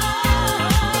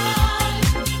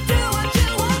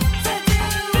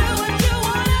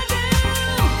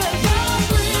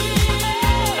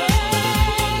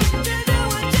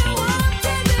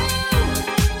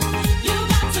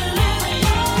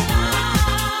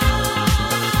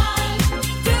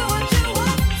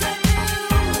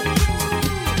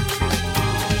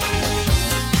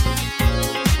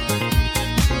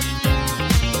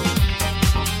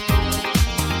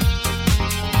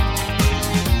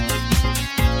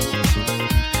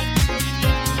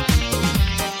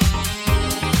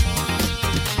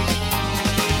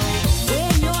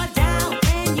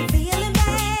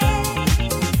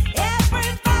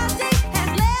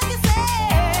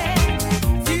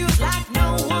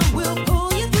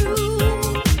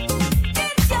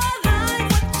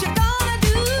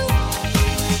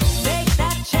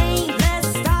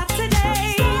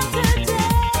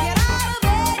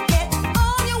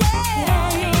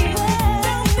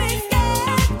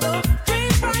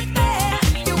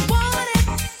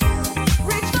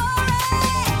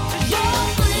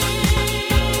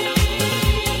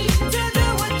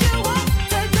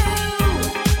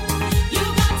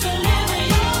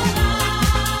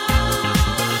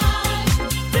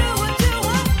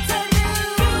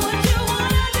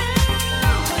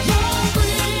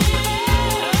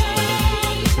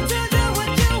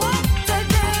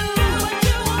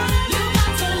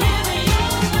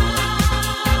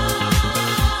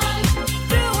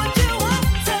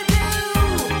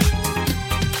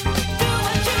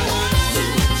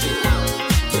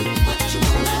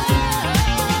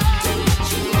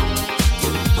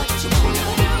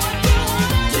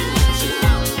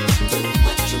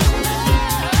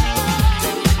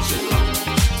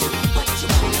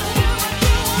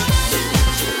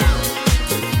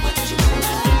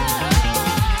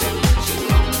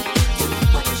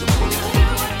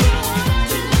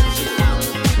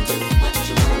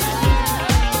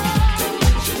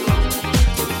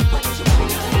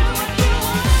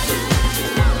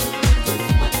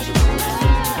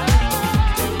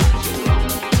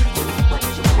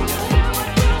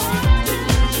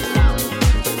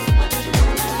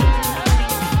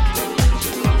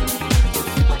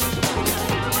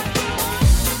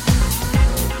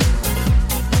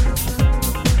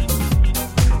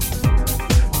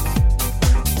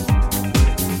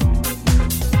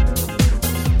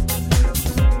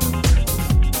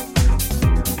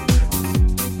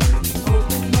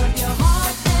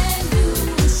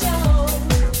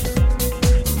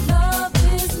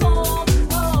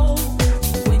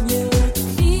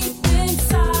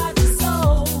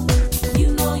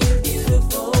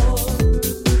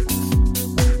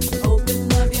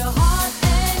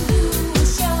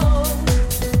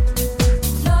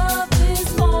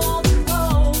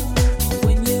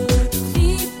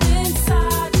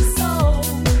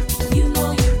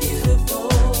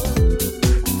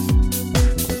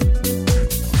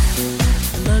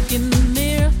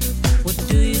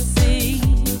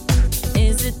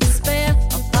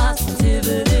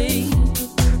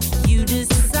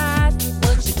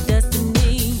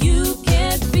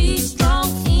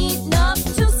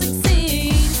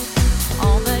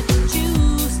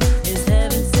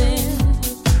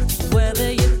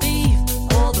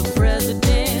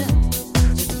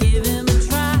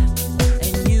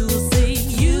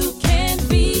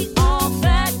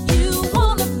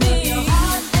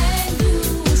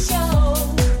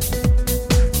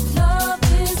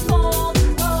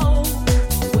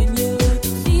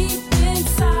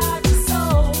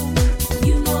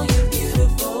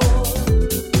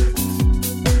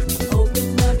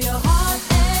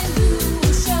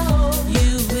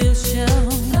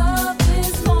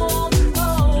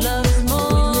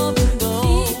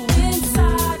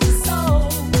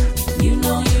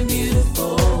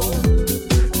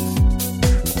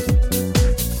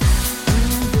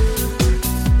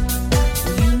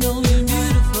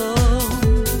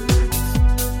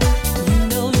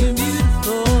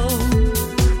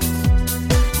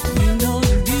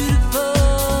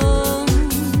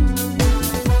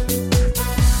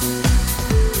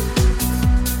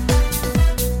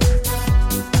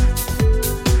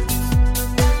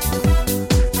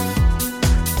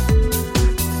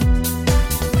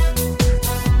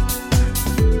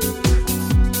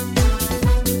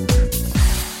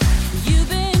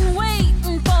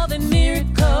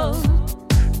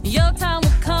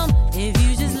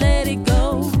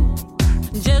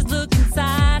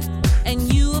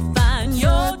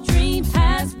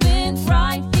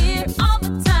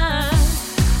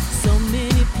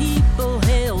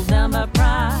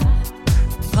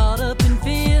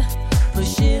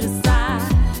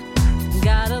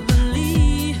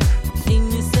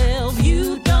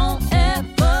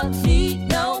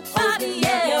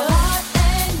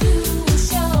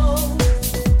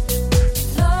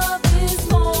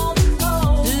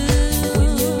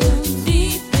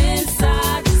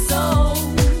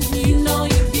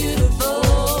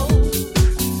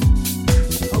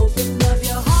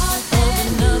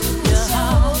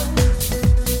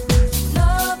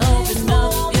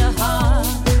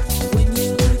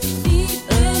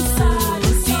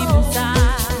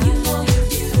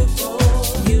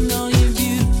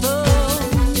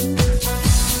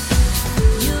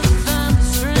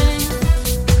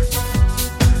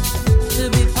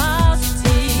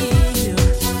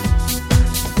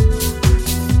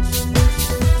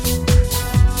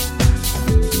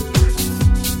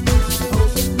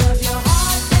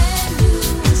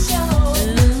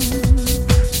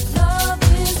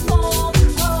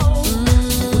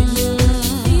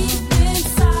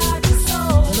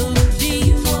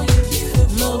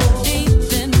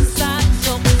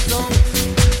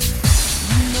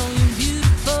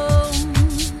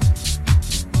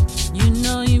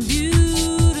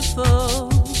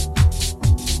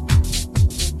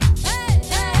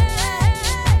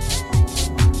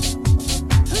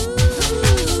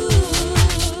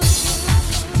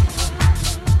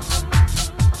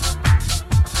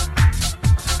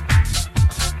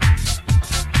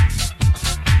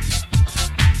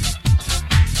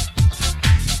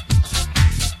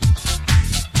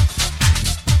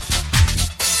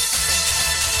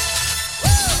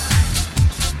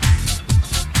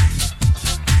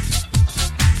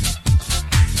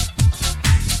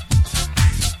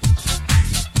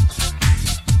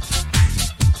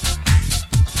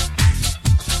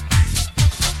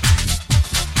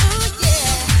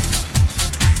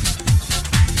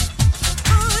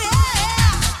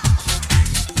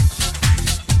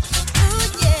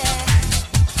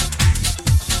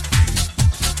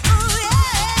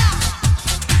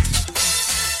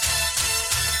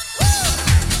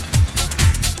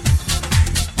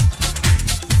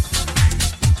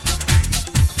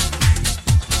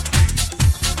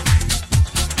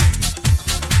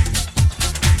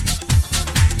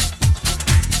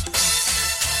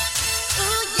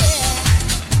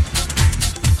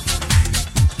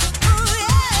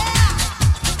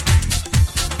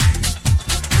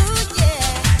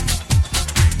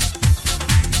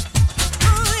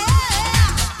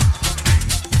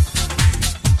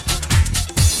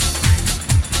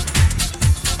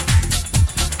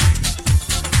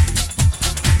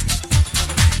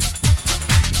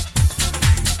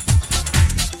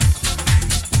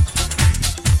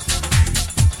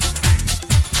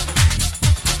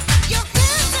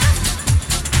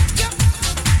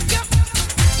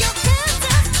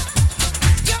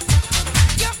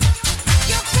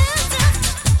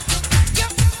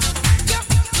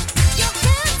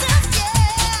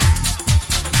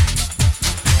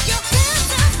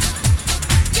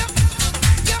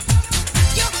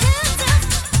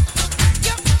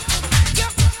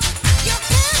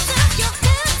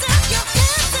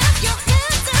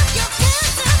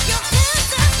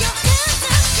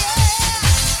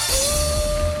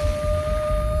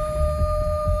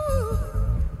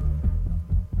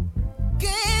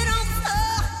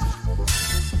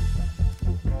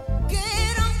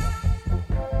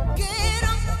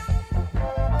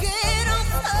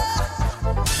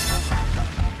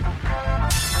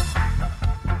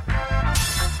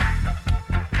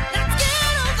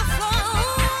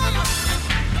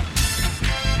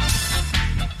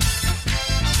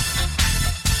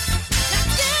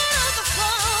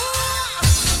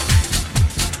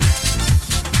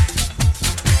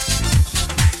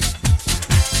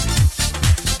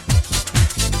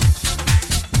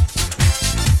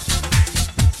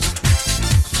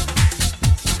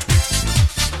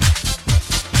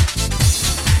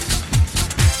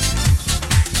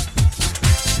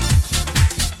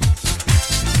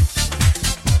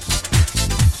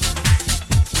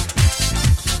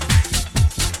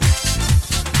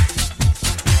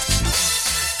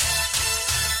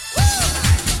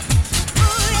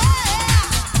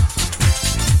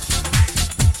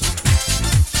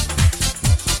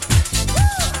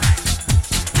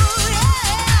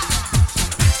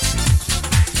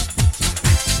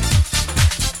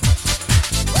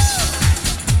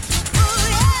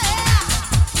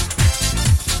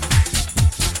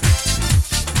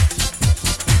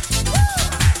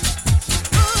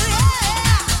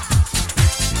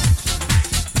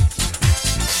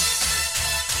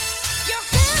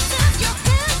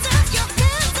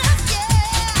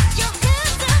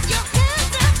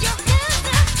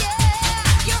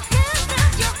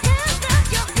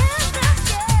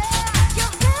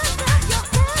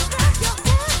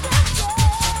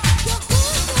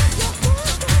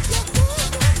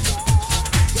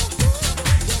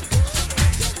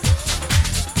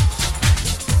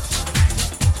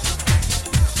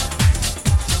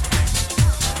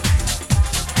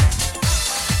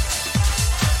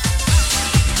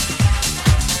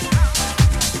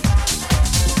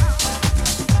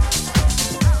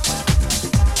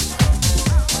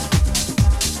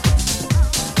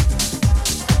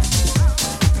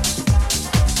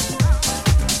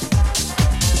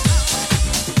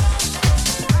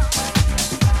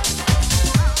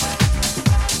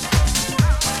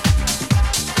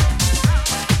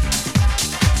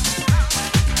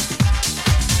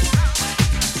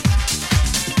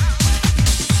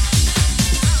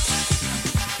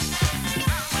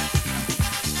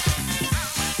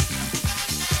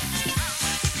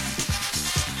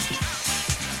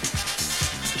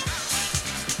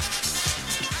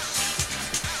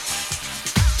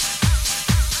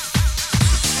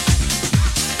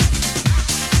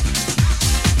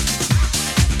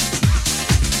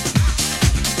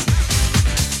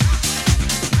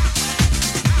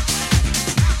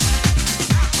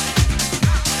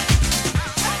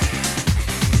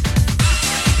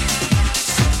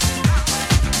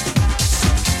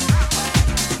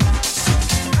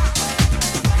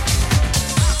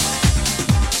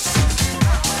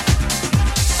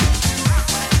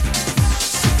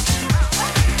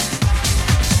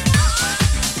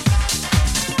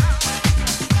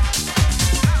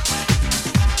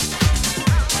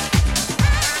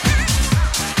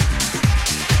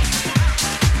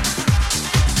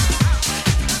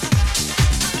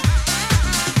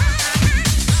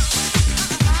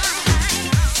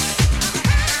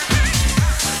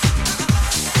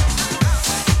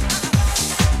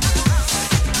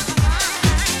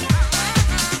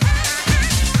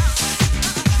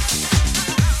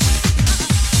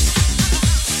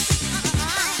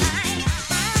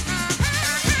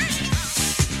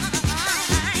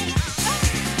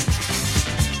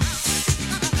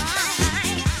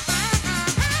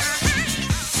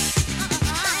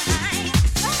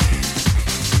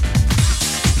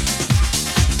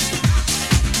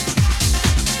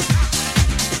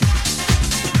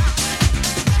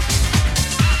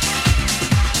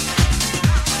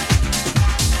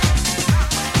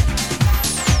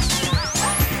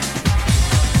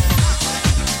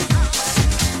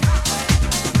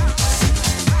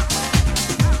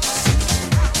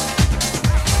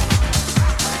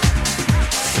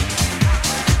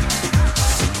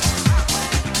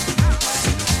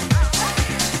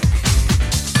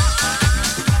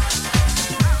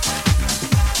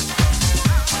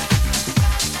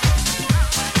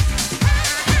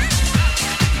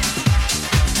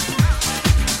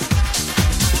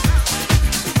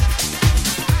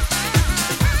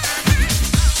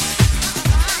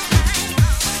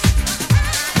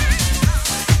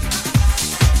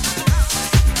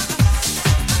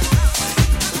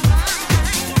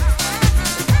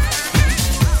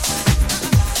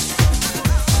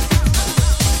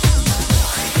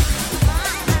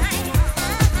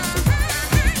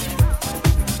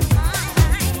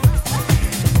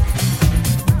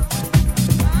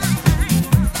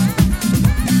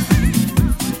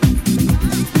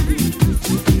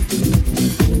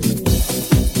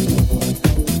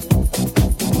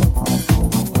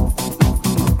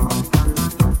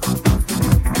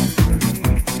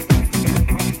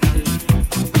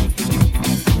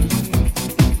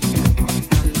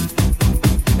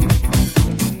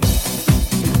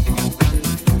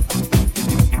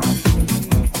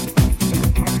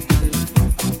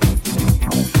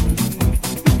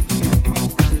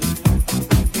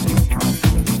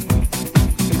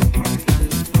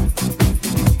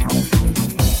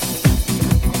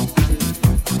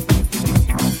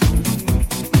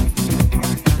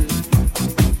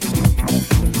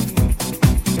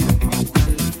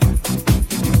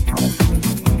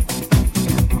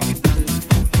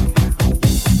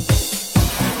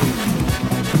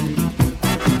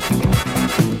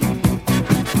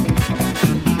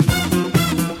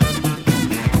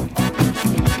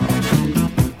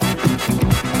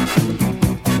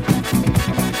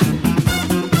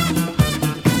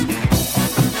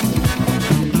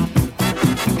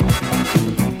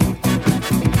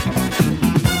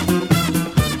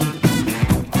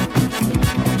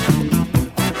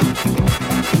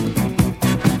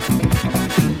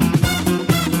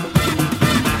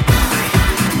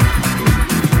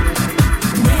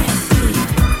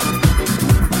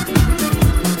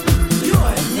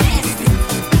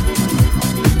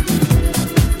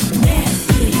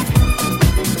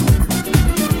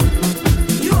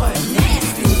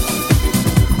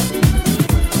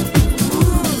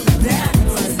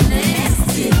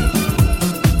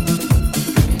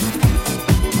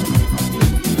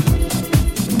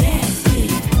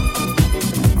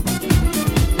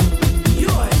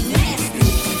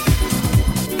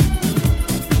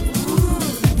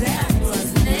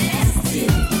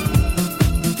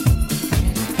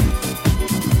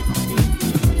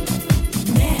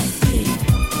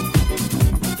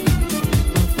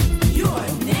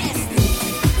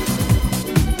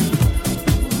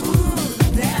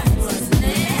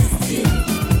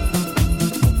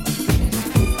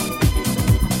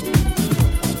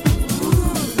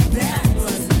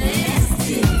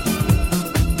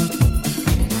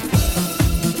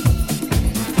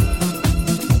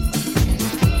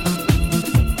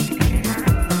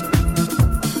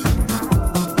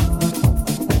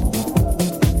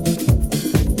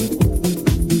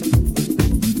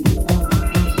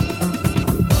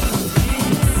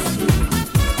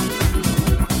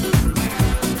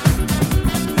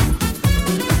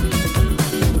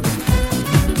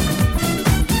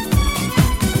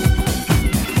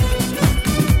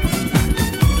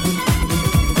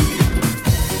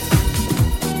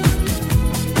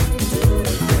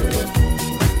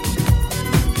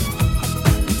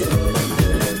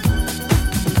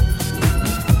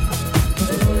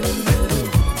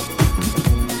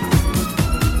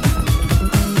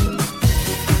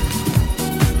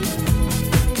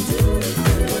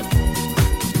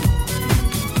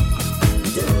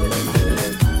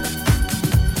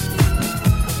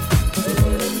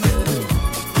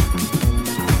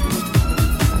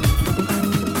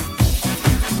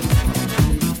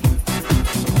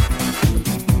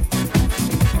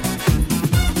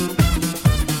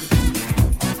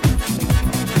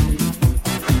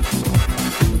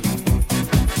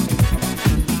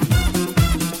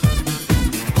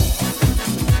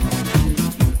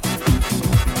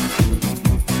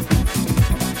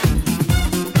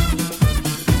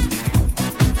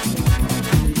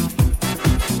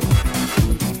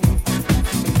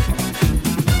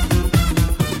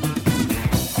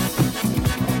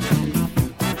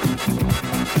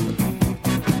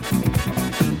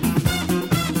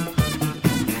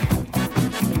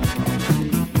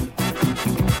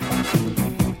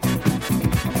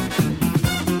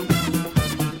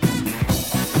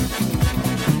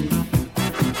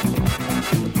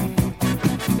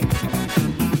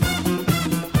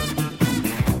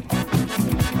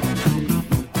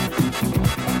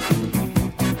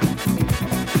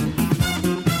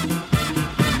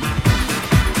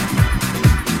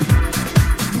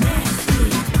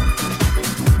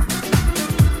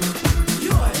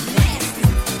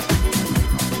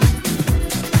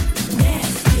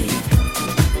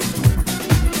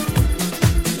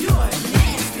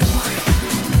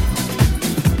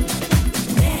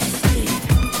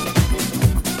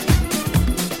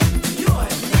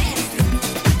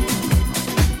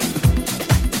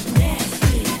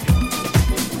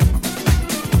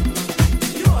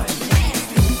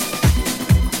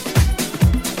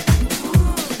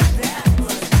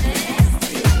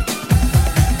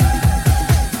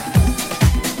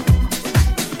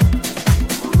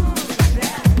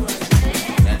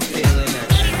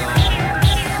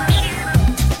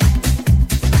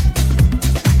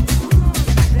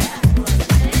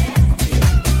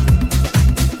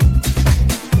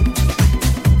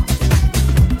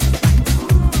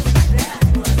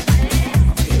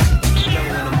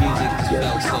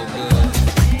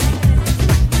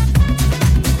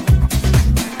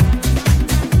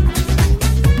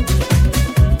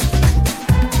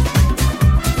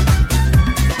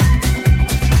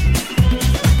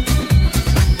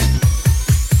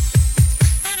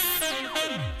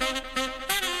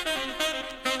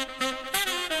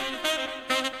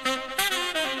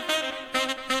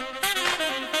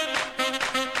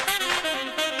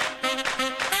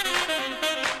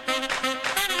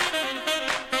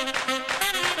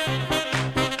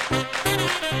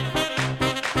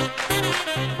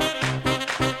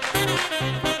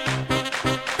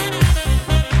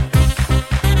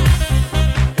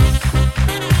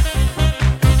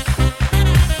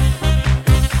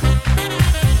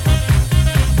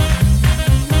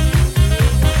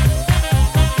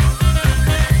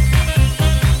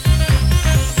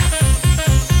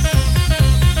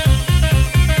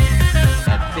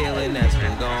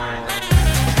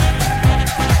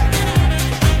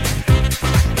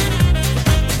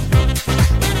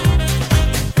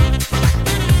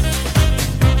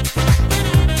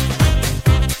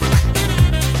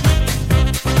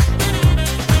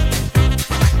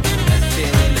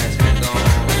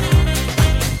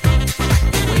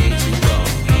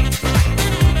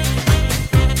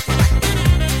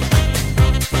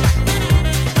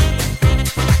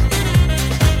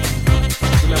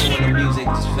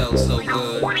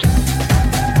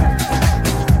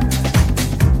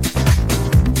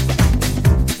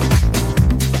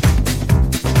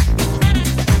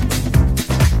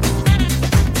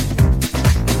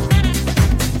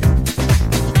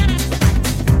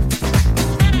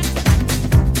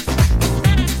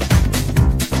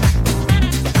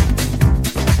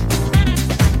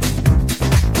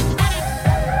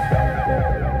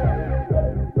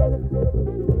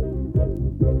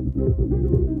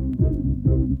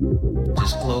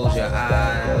 Just close your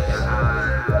eyes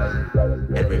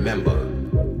and remember.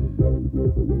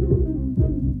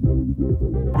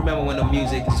 Remember when the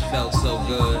music just felt so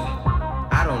good?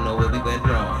 I don't know where we went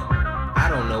wrong. I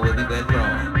don't know where we went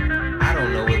wrong. I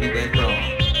don't know where we went wrong.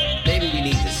 Maybe we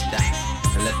need to stop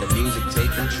and let the music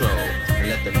take control. And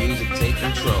let the music take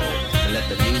control. And let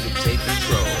the music take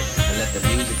control. And let the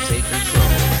music take control.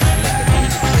 And let the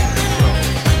music take control.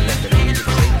 And let the music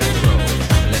take control.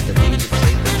 And let the music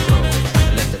take control.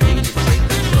 And let the music take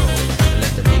control. And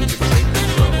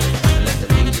let the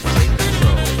music take control. And let the music take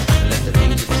control. And let the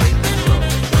music take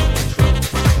control.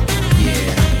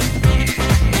 Yeah.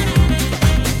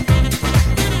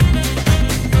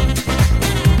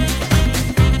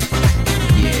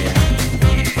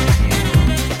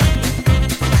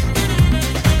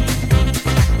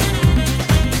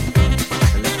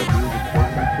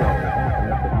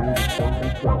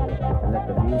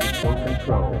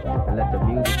 And let the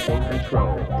music take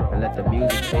control. And let the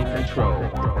music take control.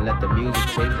 And let the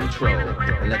music take control.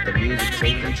 And let the music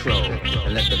take control.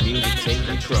 And let the music take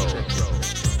control.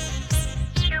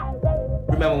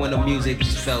 Remember when the music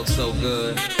felt so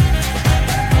good?